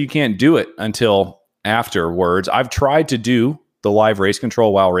control? You said you can't do it until afterwards. I've tried to do the live race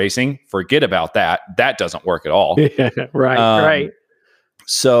control while racing. Forget about that. That doesn't work at all. Yeah, right.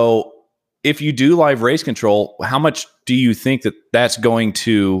 So if you do live race control, how much do you think that's going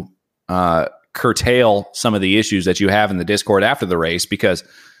to curtail some of the issues that you have in the Discord after the race? Because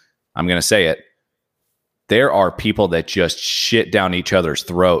I'm going to say it, there are people that just shit down each other's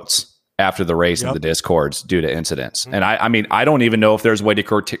throats after the race in the Discords due to incidents. And I mean, I don't even know if there's a way to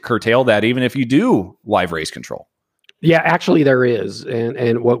curtail that, even if you do live race control. Yeah, actually there is.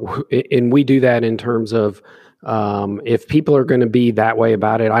 And we do that in terms of, if people are going to be that way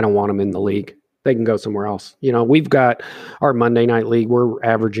about it, I don't want them in the league. They can go somewhere else. You know, we've got our Monday night league. We're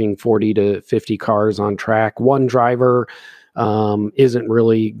averaging 40 to 50 cars on track. One driver isn't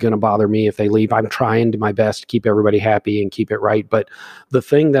really going to bother me if they leave. I'm trying to my best to keep everybody happy and keep it right. But the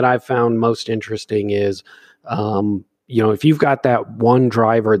thing that I've found most interesting is, if you've got that one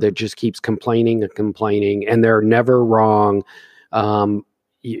driver that just keeps complaining and they're never wrong,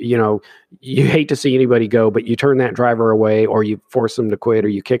 you hate to see anybody go, but you turn that driver away, or you force them to quit, or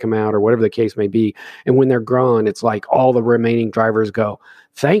you kick them out, or whatever the case may be. And when they're gone, it's like all the remaining drivers go,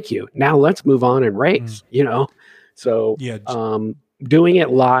 thank you. Now let's move on and race, So doing it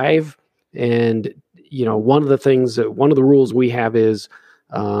live, and one of the rules we have is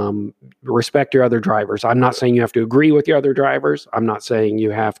respect your other drivers. I'm not saying you have to agree with your other drivers. I'm not saying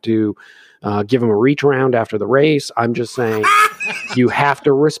you have to give them a reach around after the race. I'm just saying you have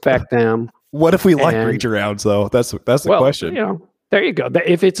to respect them. What if we like reach arounds though? That's the question. There you go.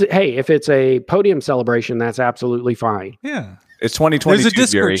 If it's a podium celebration, that's absolutely fine. Yeah. It's 2022. There's a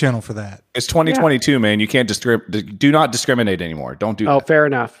Discord Jerry. channel for that. It's 2022, man. You can't do not discriminate anymore. Don't do that. Oh, fair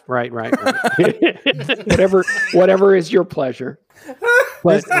enough. Right. whatever is your pleasure.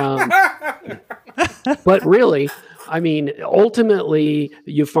 But really, I mean, ultimately,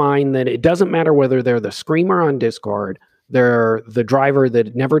 you find that it doesn't matter whether they're the screamer on Discord, they're the driver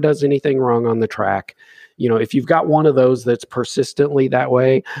that never does anything wrong on the track. If you've got one of those that's persistently that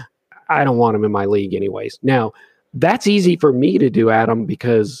way, I don't want them in my league anyways. Now, that's easy for me to do, Adam,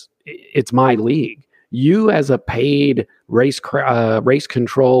 because it's my league. You, as a paid race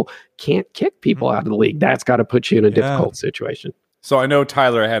control, can't kick people out of the league. That's got to put you in a difficult situation. So I know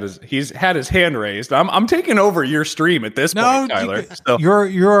Tyler he's had his hand raised. I'm taking over your stream at this point, Tyler. So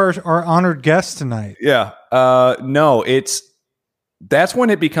you're our honored guest tonight. Yeah. No, that's when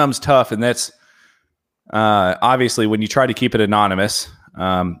it becomes tough, and that's obviously when you try to keep it anonymous.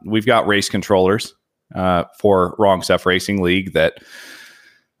 We've got race controllers for Wrong Stuff Racing League that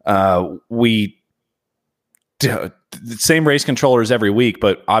we the same race controllers every week,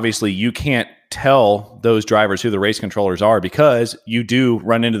 but obviously you can't tell those drivers who the race controllers are because you do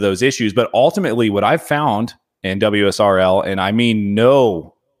run into those issues. But ultimately what I've found in WSRL, and I mean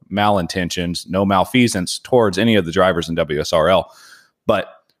no malintentions, no malfeasance towards any of the drivers in WSRL,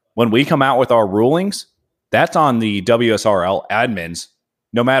 but when we come out with our rulings, that's on the WSRL admins.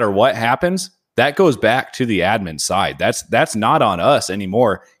 No matter what happens, that goes back to the admin side. That's not on us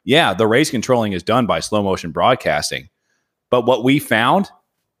anymore. Yeah, the race controlling is done by Slow Motion Broadcasting. But what we found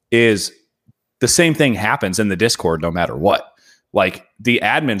is the same thing happens in the Discord no matter what. Like, the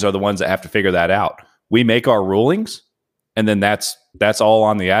admins are the ones that have to figure that out. We make our rulings, and then that's all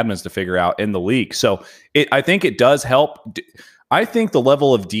on the admins to figure out in the league. So I think it does help. I think the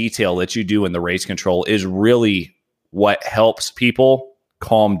level of detail that you do in the race control is really what helps people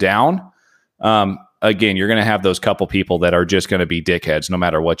calm down. Again, you're going to have those couple people that are just going to be dickheads no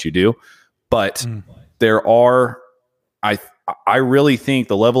matter what you do. But there are, I really think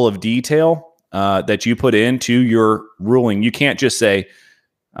the level of detail that you put into your ruling, you can't just say,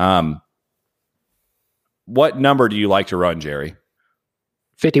 what number do you like to run, Jerry?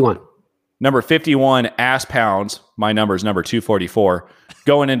 51. Number 51, ass pounds. My number is number 244.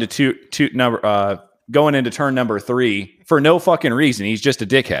 Going into turn number 3 for no fucking reason. He's just a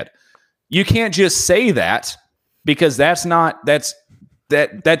dickhead. You can't just say that, because that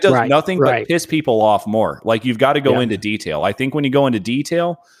does nothing but piss people off more. Like, you've got to go into detail. I think when you go into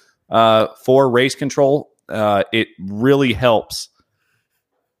detail for race control, it really helps.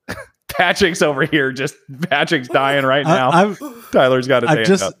 Patrick's over here. Patrick's dying right now. Tyler's got his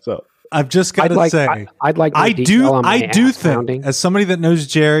hand up. So I've just got to say, I do think, as somebody that knows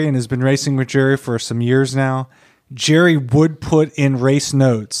Jerry and has been racing with Jerry for some years now, Jerry would put in race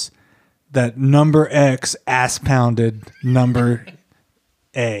notes that number X ass pounded number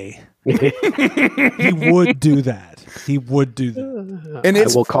A. He would do that. And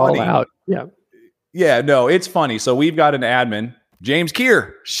it's call out. Yeah. Yeah, no, it's funny. So we've got an admin, James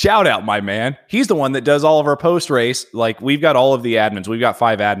Keir, shout out, my man. He's the one that does all of our post race. Like, we've got all of the admins. We've got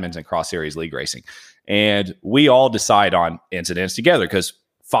 5 admins in Cross Series League Racing, and we all decide on incidents together, because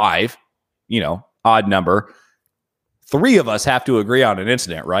 5, odd number. 3 of us have to agree on an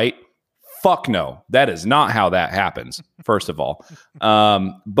incident, right? Fuck no. That is not how that happens, first of all.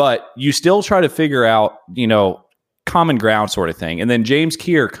 But you still try to figure out, common ground sort of thing. And then James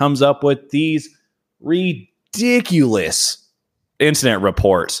Keir comes up with these ridiculous incident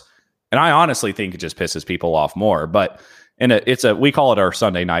reports, and I honestly think it just pisses people off more. But we call it our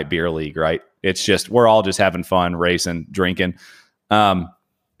Sunday night beer league, right? It's just, we're all just having fun, racing, drinking, and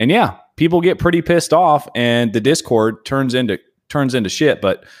yeah, people get pretty pissed off, and the Discord turns into shit.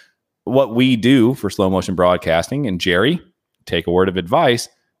 But what we do for Slow Motion Broadcasting, and Jerry, take a word of advice,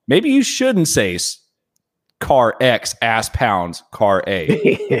 maybe you shouldn't say car X ass pounds car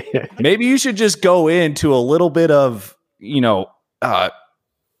A. Maybe you should just go into a little bit of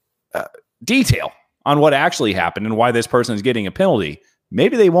detail on what actually happened and why this person is getting a penalty.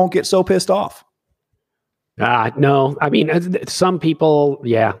 Maybe they won't get so pissed off. No, I mean, some people,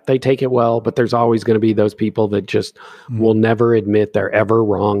 they take it well, but there's always going to be those people that just will never admit they're ever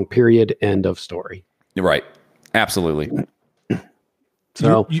wrong, period, end of story. Right. Absolutely.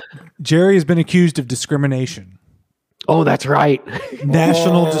 So Jerry has been accused of discrimination. Oh, that's right.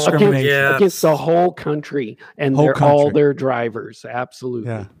 National discrimination against the whole country, and all their drivers. Absolutely.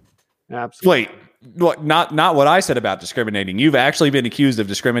 Yeah. Absolutely. Wait, not what I said about discriminating. You've actually been accused of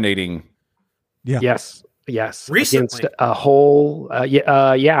discriminating. Yeah. Yes. Recently. Against a whole,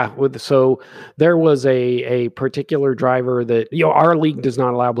 so there was a particular driver that, our league does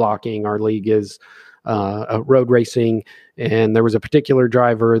not allow blocking. Our league is road racing, and there was a particular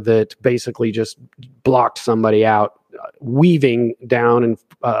driver that basically just blocked somebody out, weaving down and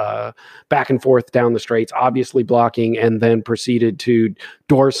back and forth down the straights, obviously blocking, and then proceeded to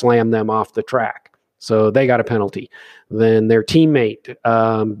door slam them off the track. So they got a penalty. Then their teammate,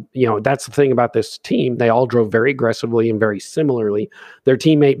 that's the thing about this team. They all drove very aggressively and very similarly. Their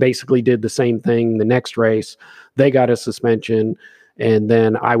teammate basically did the same thing the next race. They got a suspension. And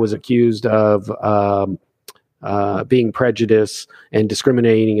then I was accused of being prejudiced and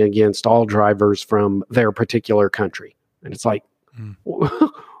discriminating against all drivers from their particular country. And it's like,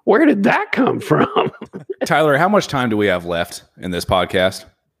 where did that come from? Tyler, how much time do we have left in this podcast?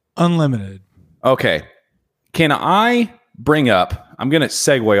 Unlimited. Okay. Can I bring up, I'm going to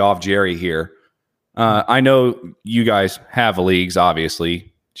segue off Jerry here. I know you guys have leagues, obviously.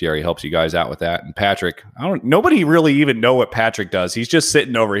 Jerry helps you guys out with that. And Patrick, nobody really even know what Patrick does. He's just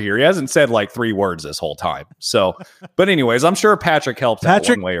sitting over here. He hasn't said like 3 words this whole time. So, but anyways, I'm sure Patrick helps out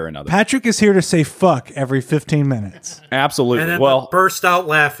one way or another. Patrick is here to say fuck every 15 minutes. Absolutely. And then burst out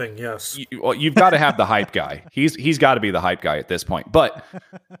laughing. Yes. You've got to have the hype guy. He's got to be the hype guy at this point. But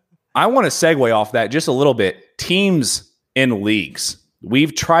I want to segue off that just a little bit. Teams in leagues.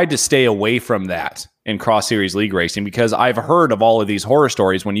 We've tried to stay away from that in Cross Series League Racing, because I've heard of all of these horror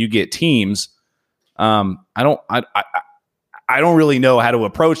stories when you get teams. I I don't really know how to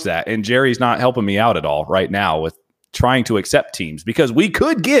approach that. And Jerry's not helping me out at all right now with trying to accept teams, because we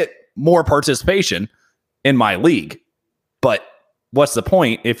could get more participation in my league. But what's the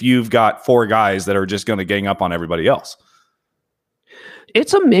point if you've got 4 guys that are just going to gang up on everybody else?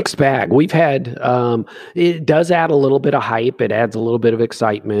 It's a mixed bag. We've had, it does add a little bit of hype. It adds a little bit of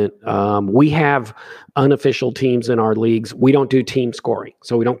excitement. We have unofficial teams in our leagues. We don't do team scoring,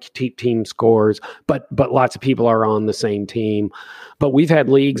 so we don't keep team scores, but lots of people are on the same team. But we've had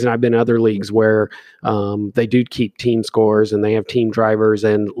leagues, and I've been in other leagues where they do keep team scores, and they have team drivers,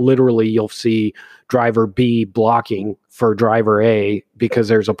 and literally you'll see driver B blocking for driver A because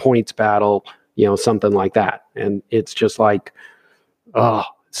there's a points battle, something like that. And it's just like, oh,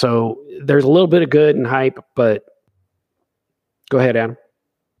 so there's a little bit of good and hype, but go ahead, Adam.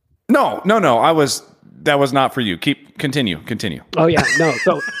 No. That was not for you. Continue. Oh yeah, no.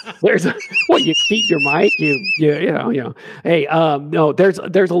 So there's you keep your mic, Hey, no, there's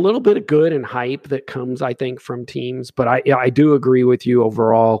a little bit of good and hype that comes, I think, from teams, but I do agree with you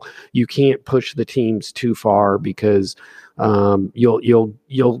overall. You can't push the teams too far because they'll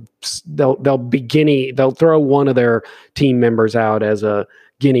throw one of their team members out as a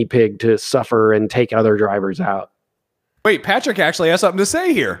guinea pig to suffer and take other drivers out. Wait, Patrick actually has something to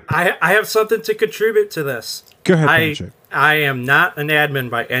say here. I have something to contribute to this. Go ahead, Patrick. I am not an admin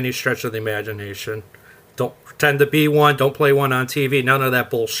by any stretch of the imagination. Don't pretend to be one. Don't play one on TV. None of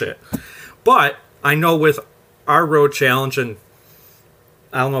that bullshit. But I know with our road challenge, and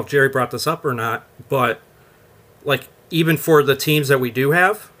I don't know if Jerry brought this up or not, but like even for the teams that we do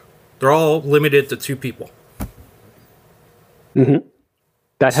have, they're all limited to 2 people. Mm-hmm.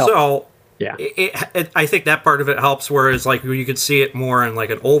 That helps. So yeah, I think that part of it helps. Whereas, like, you could see it more in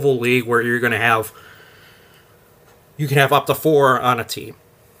like an oval league where you can have up to 4 on a team.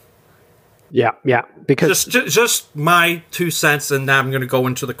 Yeah, because just my 2 cents, and now I'm going to go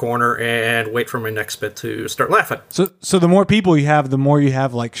into the corner and wait for my next bit to start laughing. So the more people you have, the more you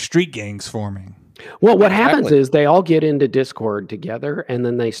have like street gangs forming. Well, what happens is they all get into Discord together, and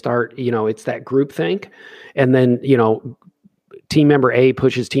then they start. It's that group think, and then team member A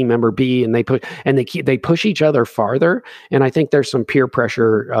pushes team member B, and they push each other farther. And I think there's some peer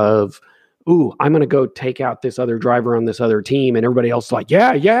pressure of, ooh, I'm going to go take out this other driver on this other team, and everybody else is like,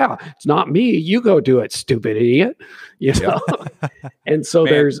 yeah, it's not me. You go do it, stupid idiot. And so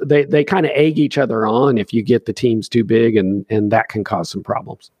they kind of egg each other on if you get the teams too big, and that can cause some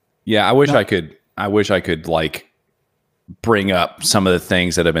problems. Yeah, I wish I could like bring up some of the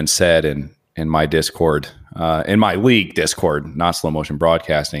things that have been said in my Discord, in my league Discord, not Slow Motion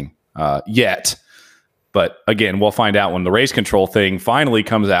Broadcasting yet. But again, we'll find out when the race control thing finally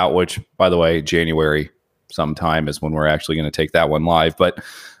comes out, which, by the way, January sometime is when we're actually going to take that one live. But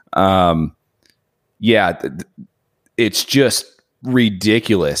it's just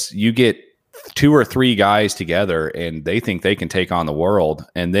ridiculous. You get 2 or 3 guys together and they think they can take on the world.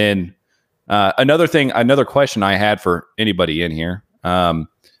 And then another question I had for anybody in here, the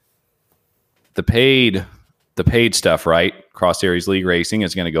paid stuff, right? Cross Series League Racing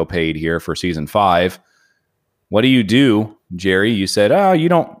is going to go paid here for season 5. What do you do, Jerry? You said, you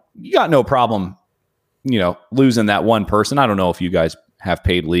got no problem, losing that one person. I don't know if you guys have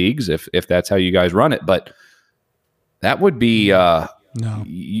paid leagues, if that's how you guys run it, but that would be, no,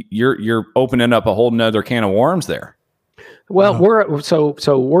 you're opening up a whole nother can of worms there. Well,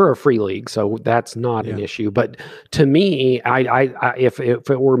 we're a free league, so that's not an issue. But to me, I if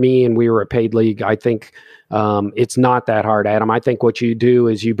it were me and we were a paid league, I think it's not that hard, Adam. I think what you do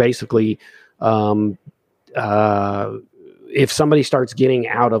is you basically, if somebody starts getting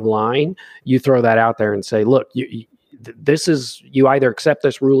out of line, you throw that out there and say, look, you either accept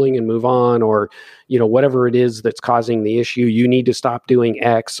this ruling and move on, or whatever it is that's causing the issue, you need to stop doing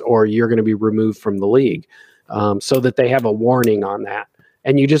X, or you're going to be removed from the league. So that they have a warning on that,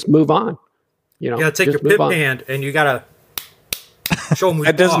 and you just move on. You got to take your pip hand and you got to show them.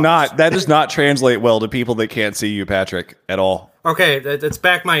 That does not translate well to people that can't see you, Patrick, at all. Okay, it's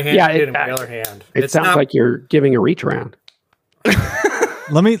back my hand in my other hand. It sounds like you're giving a reach around.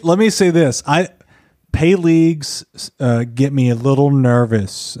 Let me say this: pay leagues get me a little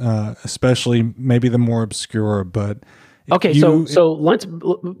nervous, especially maybe the more obscure, but. Okay, so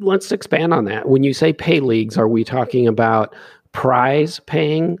let's expand on that. When you say pay leagues, are we talking about prize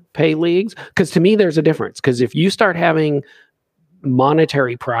paying pay leagues? Because to me, there's a difference. Because if you start having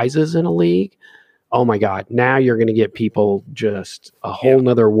monetary prizes in a league, oh my God, now you're going to get people just a whole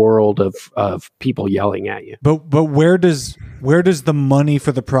nother world of people yelling at you. But where does Where does the money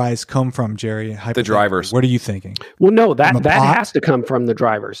for the prize come from, Jerry? The drivers. What are you thinking? Well, no, that has to come from the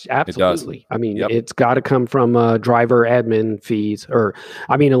drivers. Absolutely. It does. I mean, It's got to come from driver admin fees,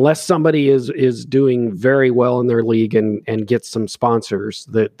 unless somebody is doing very well in their league and gets some sponsors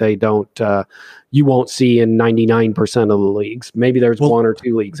that they don't, you won't see in 99% of the leagues. Maybe there's one or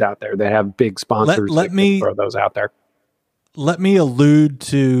two leagues out there that have big sponsors. Let me throw those out there. Let me allude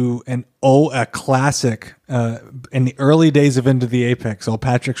to a classic in the early days of Into the Apex.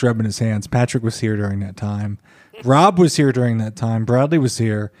 Patrick's rubbing his hands. Patrick was here during that time. Rob was here during that time. Bradley was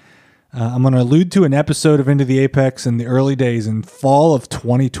here. I'm going to allude to an episode of Into the Apex in the early days in fall of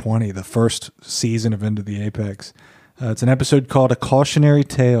 2020, the first season of Into the Apex. It's an episode called A Cautionary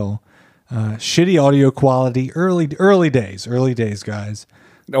Tale. Shitty audio quality, early days, guys.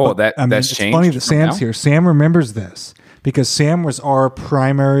 Oh, that's changed. It's funny that Sam's here. Sam remembers this, because Sam was our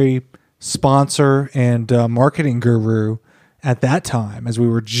primary sponsor and marketing guru at that time, as we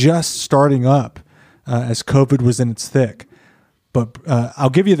were just starting up, as COVID was in its thick. But I'll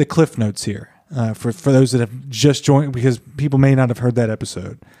give you the cliff notes here for those that have just joined, because people may not have heard that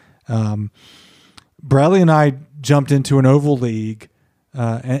episode. Bradley and I jumped into an oval league,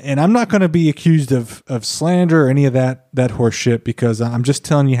 and I'm not going to be accused of slander or any of that horse shit, because I'm just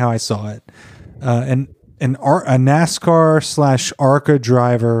telling you how I saw it. A NASCAR / ARCA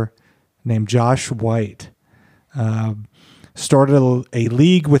driver named Josh White started a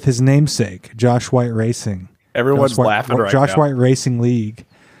league with his namesake, Josh White Racing. Everyone's laughing right now. Josh White Racing League.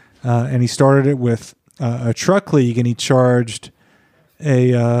 And he started it with a truck league, and he charged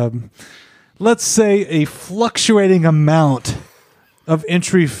let's say a fluctuating amount of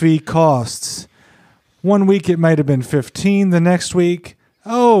entry fee costs. One week it might have been 15, the next week,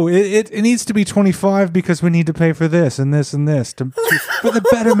 it needs to be 25 because we need to pay for this and this and this for the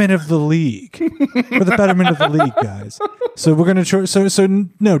betterment of the league. For the betterment of the league, guys. So we're going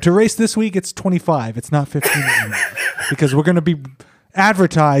to to race this week it's 25. It's not 15 anymore, because we're going to be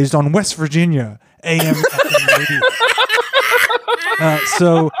advertised on West Virginia AM radio.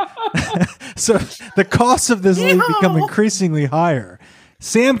 So the costs of this league become increasingly higher.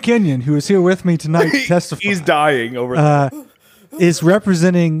 Sam Kenyon, who is here with me tonight to testify, he's dying over there. Is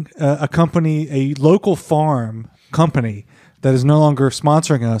representing a company, a local farm company that is no longer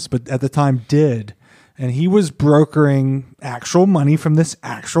sponsoring us, but at the time did. And he was brokering actual money from this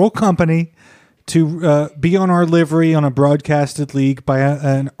actual company to be on our livery on a broadcasted league by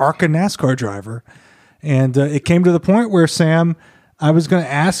an ARCA NASCAR driver. And it came to the point where, Sam, I was going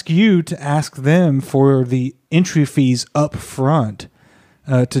to ask you to ask them for the entry fees up front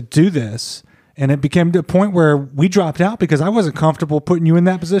to do this. And it became to a point where we dropped out because I wasn't comfortable putting you in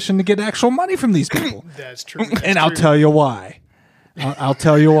that position to get actual money from these people. That's true. And I'll tell you why. I'll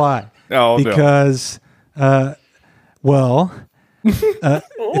tell you why. Because, if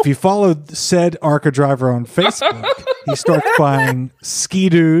you follow said ARCA driver on Facebook, he starts buying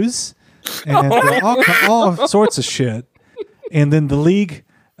ski-doos and all sorts of shit. And then the league,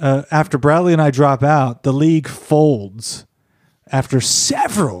 after Bradley and I drop out, the league folds after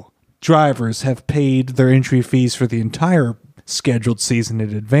several drivers have paid their entry fees for the entire scheduled season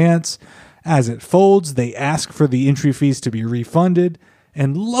in advance. As it folds, they ask for the entry fees to be refunded,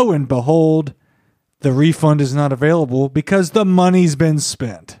 and lo and behold, the refund is not available because the money's been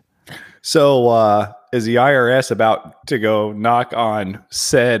spent. So is the IRS about to go knock on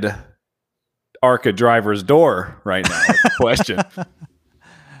said ARCA driver's door right now? Question.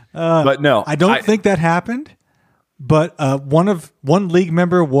 But no, I don't think that happened. But one league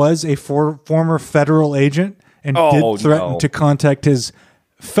member was a former federal agent and did threaten to contact his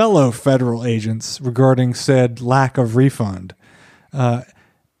fellow federal agents regarding said lack of refund.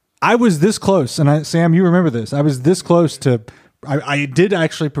 I was this close, and Sam, you remember this. I was this close to. I did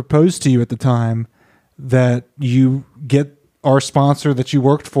actually propose to you at the time that you get our sponsor that you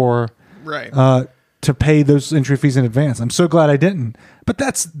worked for, right, to pay those entry fees in advance. I'm so glad I didn't. But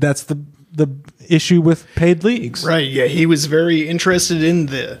that's the issue with paid leagues. Right. Yeah. He was very interested in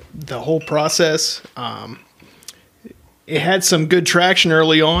the whole process. It had some good traction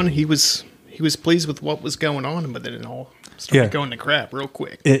early on. He was pleased with what was going on, but then it all started going to crap real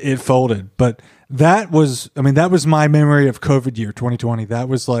quick. It folded. But that was my memory of COVID year 2020. That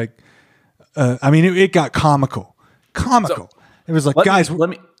was like, it got comical. So, it was like, let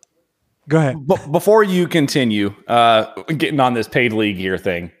me go ahead. Before you continue getting on this paid league here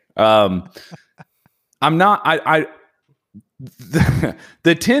thing. I'm not, the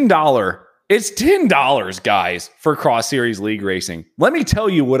 $10, it's $10, guys, for cross series league racing. Let me tell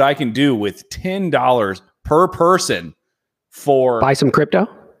you what I can do with $10 per person for buy some crypto.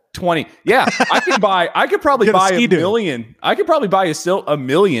 20. Yeah, I could probably buy a million. I could probably buy a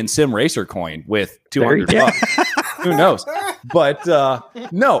million Sim Racer coin with $200. Who knows? But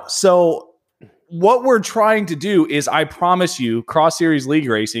no. So what we're trying to do is, I promise you, Cross Series League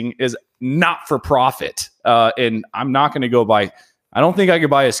Racing is not for profit. And I'm not going to go buy. I don't think I could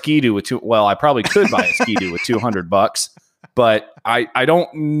buy a Ski-Doo with I probably could buy a Ski-Doo with $200. But I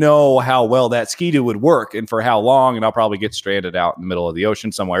don't know how well that Ski-Doo would work and for how long, and I'll probably get stranded out in the middle of the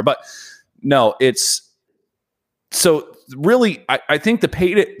ocean somewhere. But no, it's so really, I think the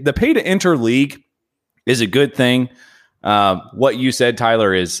pay to enter league is a good thing. What you said,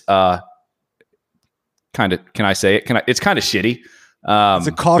 Tyler, is kind of, can I say it? It's kind of shitty. It's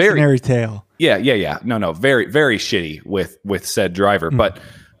a cautionary tale. Yeah. No, very, very shitty with said driver. But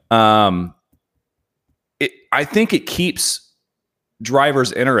I think it keeps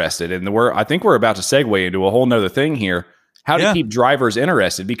drivers interested, and I think we're about to segue into a whole nother thing here. How to keep drivers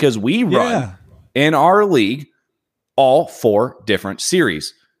interested, because we run in our league all 4 different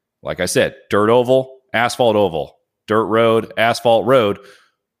series. Like I said, dirt oval, asphalt oval, dirt road, asphalt road,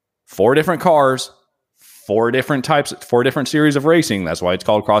 4 different cars, 4 different types, 4 different series of racing. That's why it's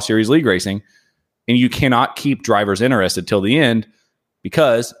called Cross Series League Racing. And you cannot keep drivers interested till the end,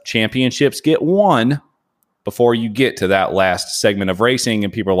 because championships get won before you get to that last segment of racing,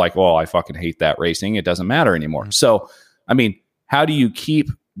 and people are like, well, I fucking hate that racing. It doesn't matter anymore. So, I mean, how do you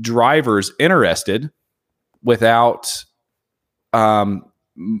keep drivers interested without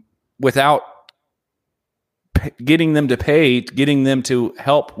getting them to pay, getting them to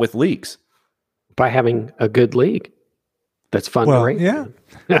help with leagues? By having a good league that's fun to race. Yeah.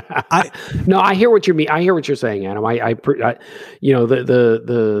 I hear what you mean. I hear what you're saying, Adam.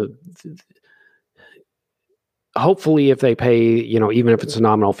 Hopefully if they pay, even if it's a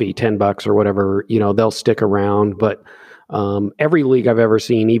nominal fee, $10 or whatever, they'll stick around. But every league I've ever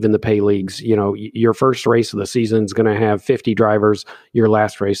seen, even the pay leagues, your first race of the season is going to have 50 drivers. Your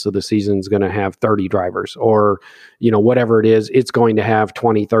last race of the season is going to have 30 drivers, or, whatever it is, it's going to have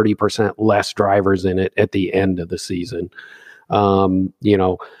 20, 30% less drivers in it at the end of the season. How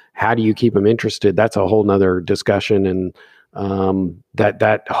do you keep them interested? That's a whole nother discussion. And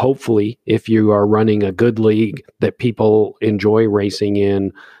that hopefully, if you are running a good league that people enjoy racing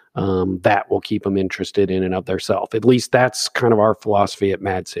in, that will keep them interested in and of theirself. At least that's kind of our philosophy at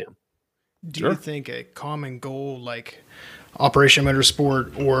Mad Sim. Do you think a common goal like Operation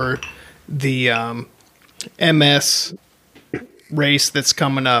Motorsport or the MS race that's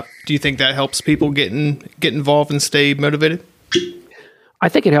coming up, do you think that helps people get involved and stay motivated? I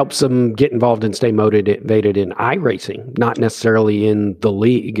think it helps them get involved and stay motivated in iRacing, not necessarily in the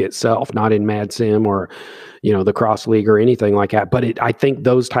league itself, not in Mad Sim or, the Cross League or anything like that. But I think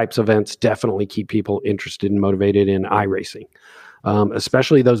those types of events definitely keep people interested and motivated in iRacing,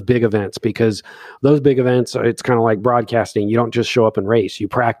 especially those big events, because those big events, it's kind of like broadcasting. You don't just show up and race. You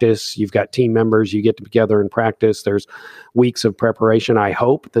practice. You've got team members. You get together and practice. There's weeks of preparation, I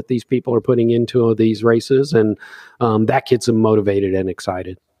hope, that these people are putting into these races, and that gets them motivated and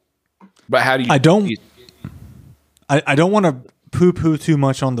excited. But how do you? I don't want to poo-poo too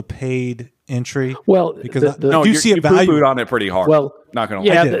much on the paid entry. Well, because you see a value poo-pooed on it pretty hard. Well, not going to.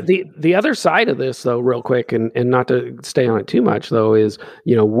 Yeah, the other side of this, though, real quick, and not to stay on it too much, though, is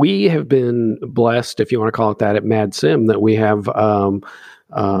we have been blessed, if you want to call it that, at Mad Sim, that we have come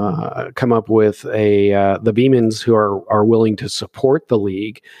up with the Beemans who are willing to support the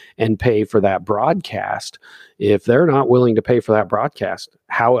league and pay for that broadcast. If they're not willing to pay for that broadcast,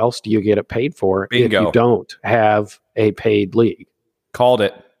 how else do you get it paid for? Bingo. If you don't have a paid league? Called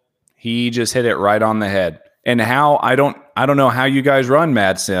it. He just hit it right on the head. And how I don't know how you guys run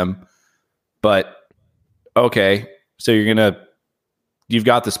Mad Sim, but okay, so you've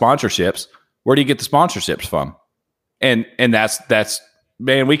got the sponsorships. Where do you get the sponsorships from? And that's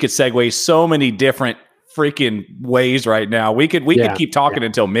man, we could segue so many different freaking ways right now. We could keep talking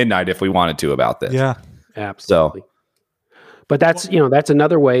until midnight if we wanted to about this. Yeah, absolutely. So, but that's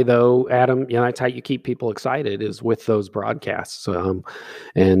another way, though, Adam. That's how you keep people excited, is with those broadcasts. And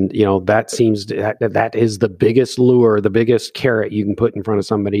that seems that is the biggest lure, the biggest carrot you can put in front of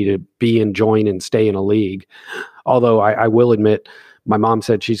somebody to be and join and stay in a league. Although I will admit, my mom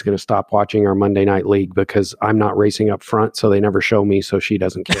said she's going to stop watching our Monday Night League because I'm not racing up front, so they never show me, so she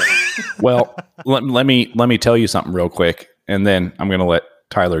doesn't care. Well, let me tell you something real quick, and then I'm going to let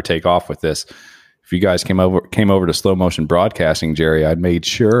Tyler take off with this. If you guys came over to Slow Motion Broadcasting, Jerry, I'd made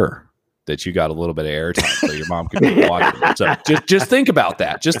sure that you got a little bit of airtime so your mom could be watching. So just think about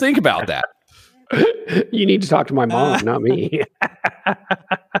that. Just think about that. You need to talk to my mom, not me.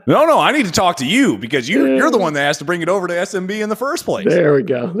 No, I need to talk to you because you're the one that has to bring it over to SMB in the first place. There we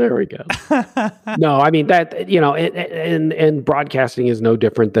go. No, I mean that, and broadcasting is no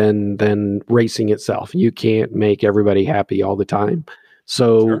different than racing itself. You can't make everybody happy all the time.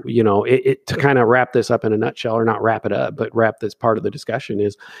 So, sure. To kind of wrap this up in a nutshell, or not wrap it up, but wrap this part of the discussion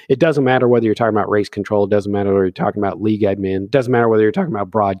is, it doesn't matter whether you're talking about race control, it doesn't matter whether you're talking about league admin, it doesn't matter whether you're talking about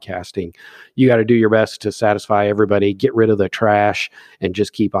broadcasting. You got to do your best to satisfy everybody, get rid of the trash, and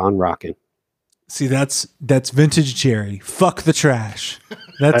just keep on rocking. See, that's vintage Jerry. Fuck the trash.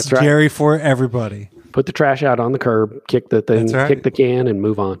 That's right. Jerry for everybody. Put the trash out on the curb, kick the thing, kick the can, and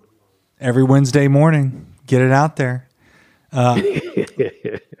move on. Every Wednesday morning, get it out there.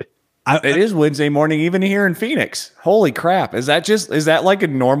 It is Wednesday morning, even here in Phoenix. Holy crap! Is that like a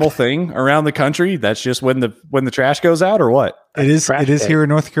normal thing around the country? That's just when the trash goes out, or what? It is here in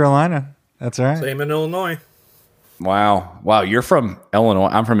North Carolina. That's right. Same in Illinois. Wow. You're from Illinois.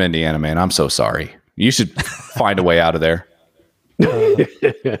 I'm from Indiana, man. I'm so sorry. You should find a way out of there.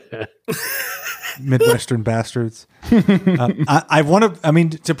 Midwestern bastards. I want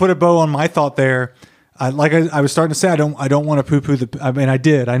to put a bow on my thought there. I was starting to say, I don't want to poo-poo I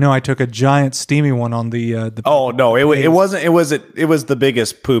did. I know I took a giant steamy one on the. Oh no! It wasn't. It was the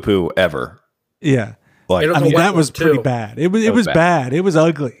biggest poo-poo ever. Yeah, that was pretty bad. It was bad. It was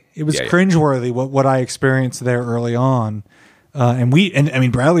ugly. It was cringeworthy. What I experienced there early on, and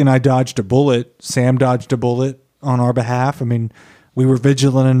Bradley and I dodged a bullet. Sam dodged a bullet on our behalf. I mean, we were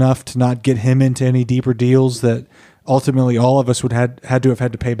vigilant enough to not get him into any deeper deals that ultimately all of us would had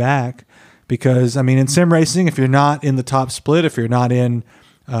to pay back. Because, in sim racing, if you're not in the top split, if you're not in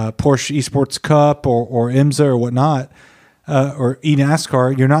Porsche Esports Cup or IMSA or whatnot, or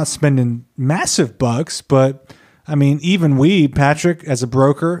eNASCAR, you're not spending massive bucks. But, even Patrick, as a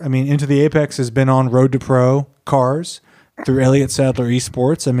broker, Into the Apex has been on Road to Pro cars through Elliott Sadler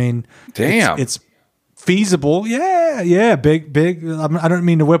Esports. Damn. It's feasible. Yeah, big. I don't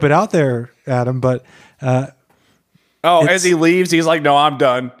mean to whip it out there, Adam, but... as he leaves, he's like, no, I'm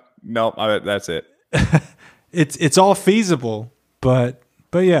done. Nope, that's it. It's all feasible, but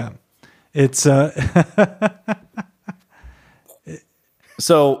yeah, it's so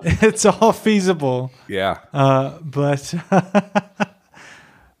it's all feasible. Yeah. But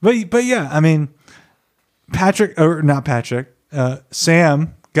yeah,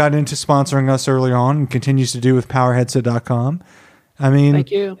 Sam got into sponsoring us early on and continues to do with PowerHeadset.com.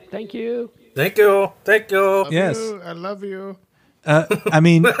 Thank you. Yes, I love you.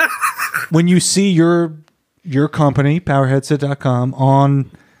 When you see your company, PowerHeadset.com, on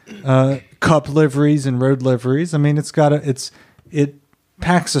cup liveries and road liveries, it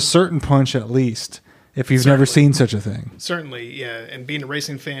packs a certain punch at least. If you've never seen such a thing, certainly, yeah. And being a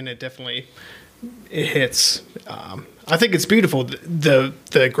racing fan, it hits. I think it's beautiful. The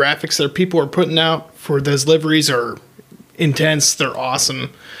graphics that people are putting out for those liveries are intense. They're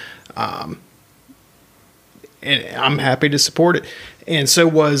awesome. And I'm happy to support it. And so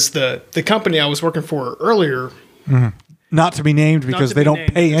was the company I was working for earlier. Mm-hmm. Not to be named because they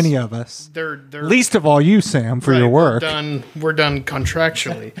don't pay any of us. They're least of all you, Sam, for your work. We're done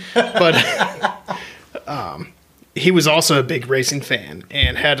contractually. But he was also a big racing fan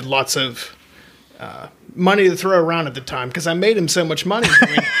and had lots of money to throw around at the time because I made him so much money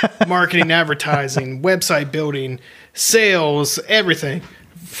doing marketing, advertising, website building, sales, everything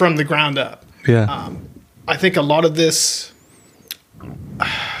from the ground up. Yeah. I think a lot of this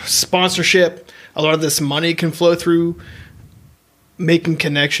sponsorship, a lot of this money can flow through making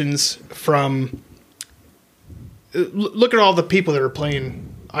connections from. Look at all the people that are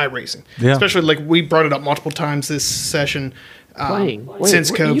playing iRacing, especially like we brought it up multiple times this session. Since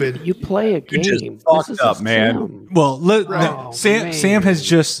COVID, you play a game. You just fucked up, man. Well, Sam has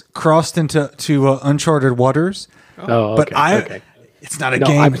just crossed into uncharted waters. Okay. It's not a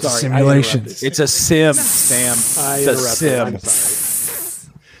game. It's a simulation. It's a sim, Sam. It's a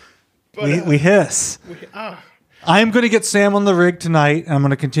sim. We hiss. I'm going to get Sam on the rig tonight, and I'm going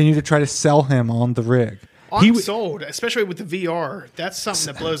to continue to try to sell him on the rig. I'm sold, especially with the VR. That's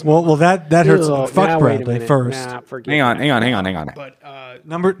something that blows my mind. Well, that hurts. Fuck Bradley first. Hang on. But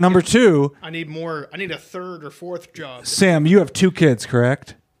number two. I need more. I need a third or fourth job. Sam, you have 2 kids,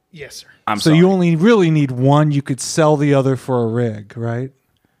 correct? Yes, sir. So you only really need one. You could sell the other for a rig, right?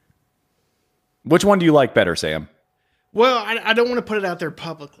 Which one do you like better, Sam? Well, I don't want to put it out there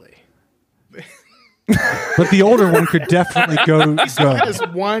publicly. But the older one could definitely go. He still has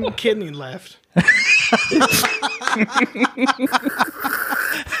 1 kidney left. I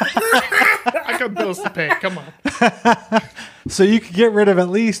got bills to pay. Come on. So you could get rid of at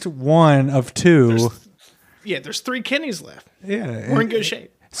least one of 2. There's 3 kidneys left. Yeah, we're in good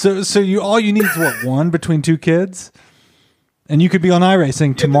shape. So you all you need is what, one between two kids, and you could be on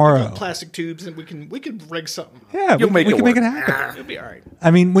iRacing tomorrow. Plastic tubes, and we can rig something. Yeah, we can make it happen. It'll be all right. I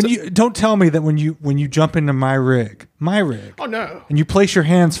mean, you don't tell me that when you jump into my rig. Oh no! And you place your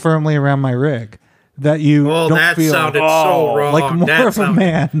hands firmly around my rig, that you don't feel sounded so wrong. like more of a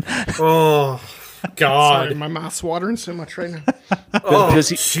man. Oh God! Sorry, my mouth's watering so much right now. Oh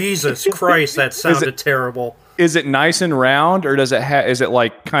Jesus Christ! That sounded terrible. Is it nice and round, or does it is it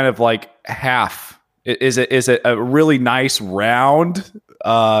like kind of like half? Is it a really nice round?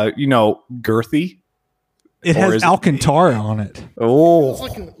 Girthy. It has Alcantara on it. Oh,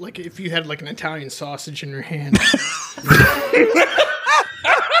 it's like if you had like an Italian sausage in your hand.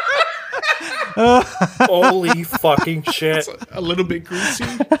 Holy fucking shit! It's a little bit greasy.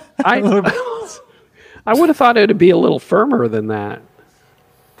 I would have thought it would be a little firmer than that.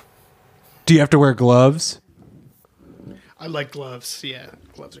 Do you have to wear gloves? I like gloves. Yeah,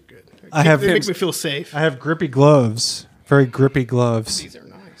 gloves are good. They make me feel safe. I have grippy gloves. Very grippy gloves. These are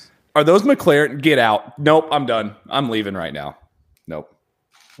nice. are those McLaren? Get out! Nope, I'm done. I'm leaving right now. Nope.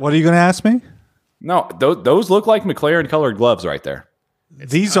 What are you going to ask me? No, those look like McLaren colored gloves right there.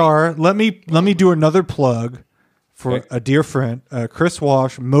 These are. Let me do another plug for a dear friend, Chris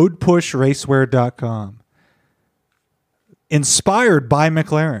Walsh, ModePushRacewear.com. Inspired by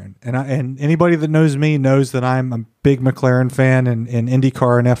McLaren, and anybody that knows me knows that I'm a big McLaren fan in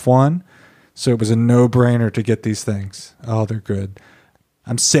IndyCar and F1, so it was a no-brainer to get these things. Oh, they're good.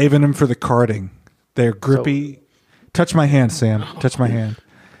 I'm saving them for the karting. They're grippy. Touch my hand, Sam. Touch my hand.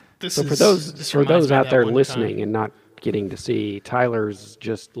 So for those out there listening and not getting to see, Tyler's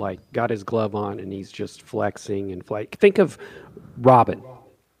just like got his glove on and he's just flexing and think of Robin.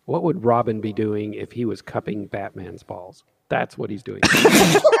 What would Robin be doing if he was cupping Batman's balls? That's what he's doing.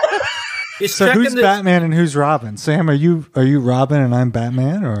 So who's Batman and who's Robin? Sam, are you Robin and I'm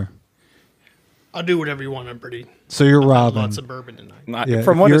Batman, or? I'll do whatever you want. I'm pretty. So you're Robin. Lots of bourbon tonight. Yeah,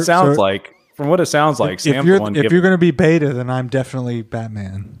 from what it sounds like, Sam. If you're going to be Beta, then I'm definitely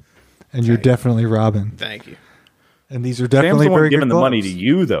Batman, and you're definitely Robin. Thank you. And these are definitely Sam's the one very giving good the money to gloves.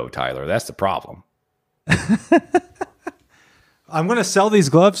 you, though, Tyler. That's the problem. I'm going to sell these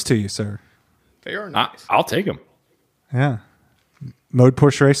gloves to you, sir. They are nice. I'll take them. Yeah.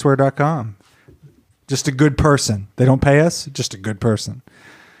 ModePushRacewear.com. Just a good person. They don't pay us. Just a good person.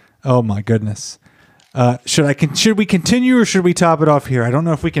 Oh my goodness. Should we continue or should we top it off here? I don't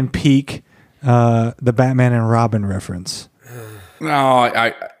know if we can peak the Batman and Robin reference.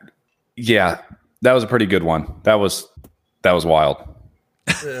 No, yeah, that was a pretty good one. That was wild.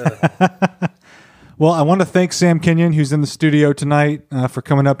 Well, I want to thank Sam Kenyon, who's in the studio tonight, for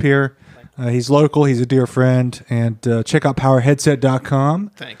coming up here. He's local. He's a dear friend. And check out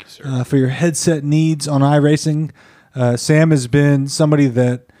powerheadset.com. Thank you, sir. For your headset needs on iRacing. Sam has been somebody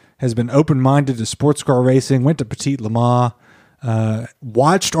that has been open-minded to sports car racing, went to Petit Le Mans,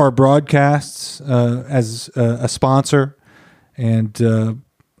 watched our broadcasts as a sponsor, and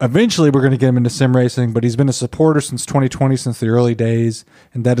eventually we're going to get him into sim racing, but he's been a supporter since 2020, since the early days,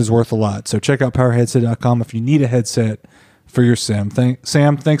 and that is worth a lot. So check out powerheadset.com if you need a headset for your sim.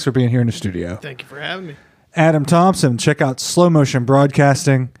 Sam, thanks for being here in the studio. Thank you for having me. Adam Thompson, check out Slow Motion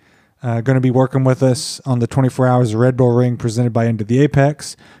Broadcasting. Going to be working with us on the 24 Hours of Red Bull Ring presented by Into the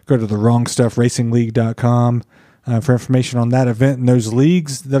Apex. Go to the wrongstuffracingleague.com for information on that event and those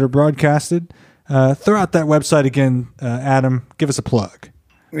leagues that are broadcasted. Throw out that website again, Adam. Give us a plug.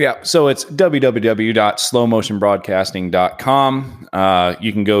 Yeah, so it's www.slowmotionbroadcasting.com.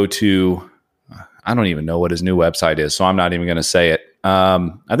 You can go to, I don't even know what his new website is, so I'm not even going to say it.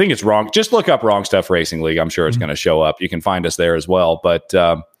 I think it's wrong. Just look up Wrong Stuff Racing League. I'm sure it's going to show up. You can find us there as well. But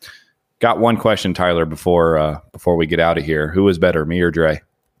got one question, Tyler, before we get out of here. Who is better, me or Dre?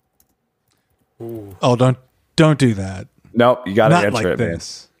 Ooh. Oh, don't do that. No, you got to answer like it,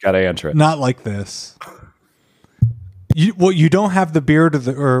 this. Man. Got to answer it. Not like this. You don't have the beard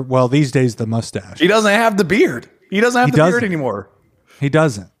or these days the mustache. He doesn't have the beard. He doesn't have the beard anymore. He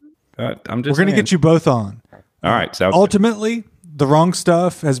doesn't. I'm just. We're going to get you both on. All right. So ultimately, the Wrong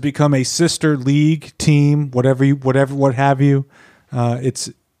Stuff has become a sister league team. What have you? It's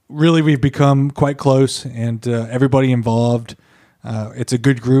really, we've become quite close, and everybody involved. It's a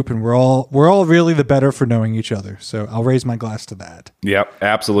good group, and we're all really the better for knowing each other. So I'll raise my glass to that. Yep,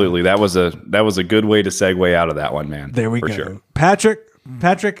 absolutely. That was a good way to segue out of that one, man. There we go. Sure.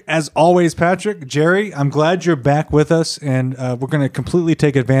 Patrick, as always, Jerry, I'm glad you're back with us, and we're going to completely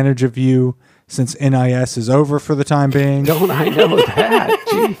take advantage of you since NIS is over for the time being. Don't I know that?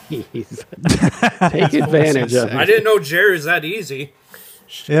 Jeez. Take advantage of it. I didn't know Jerry's that easy.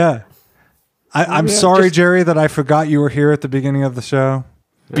 Yeah. I'm sorry, Jerry, that I forgot you were here at the beginning of the show.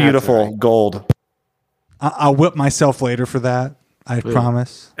 Beautiful right. gold. I'll whip myself later for that. I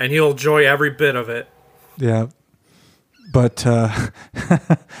promise. And you'll enjoy every bit of it. Yeah. But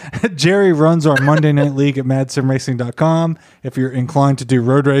Jerry runs our Monday Night League at madsimracing.com. If you're inclined to do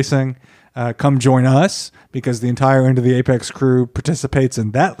road racing, come join us because the entire Into the Apex crew participates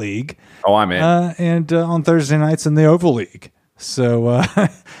in that league. Oh, I'm in. And on Thursday nights in the Oval League. So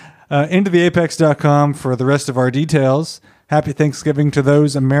intotheapex.com for the rest of our details. Happy Thanksgiving to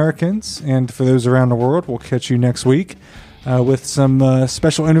those Americans and for those around the world. We'll catch you next week with some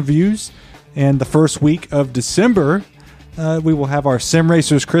special interviews. And the first week of December, we will have our Sim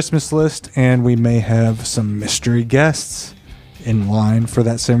Racers Christmas list, and we may have some mystery guests in line for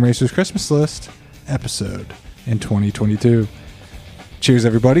that Sim Racers Christmas list episode in 2022. Cheers,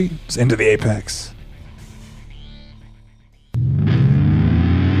 everybody. It's Into the Apex.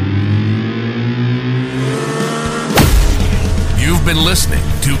 You've been listening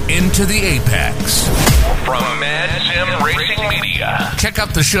to Into the Apex from Mad Sim Racing Media. Check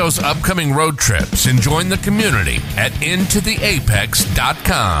out the show's upcoming road trips and join the community at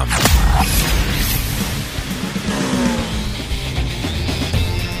intotheapex.com.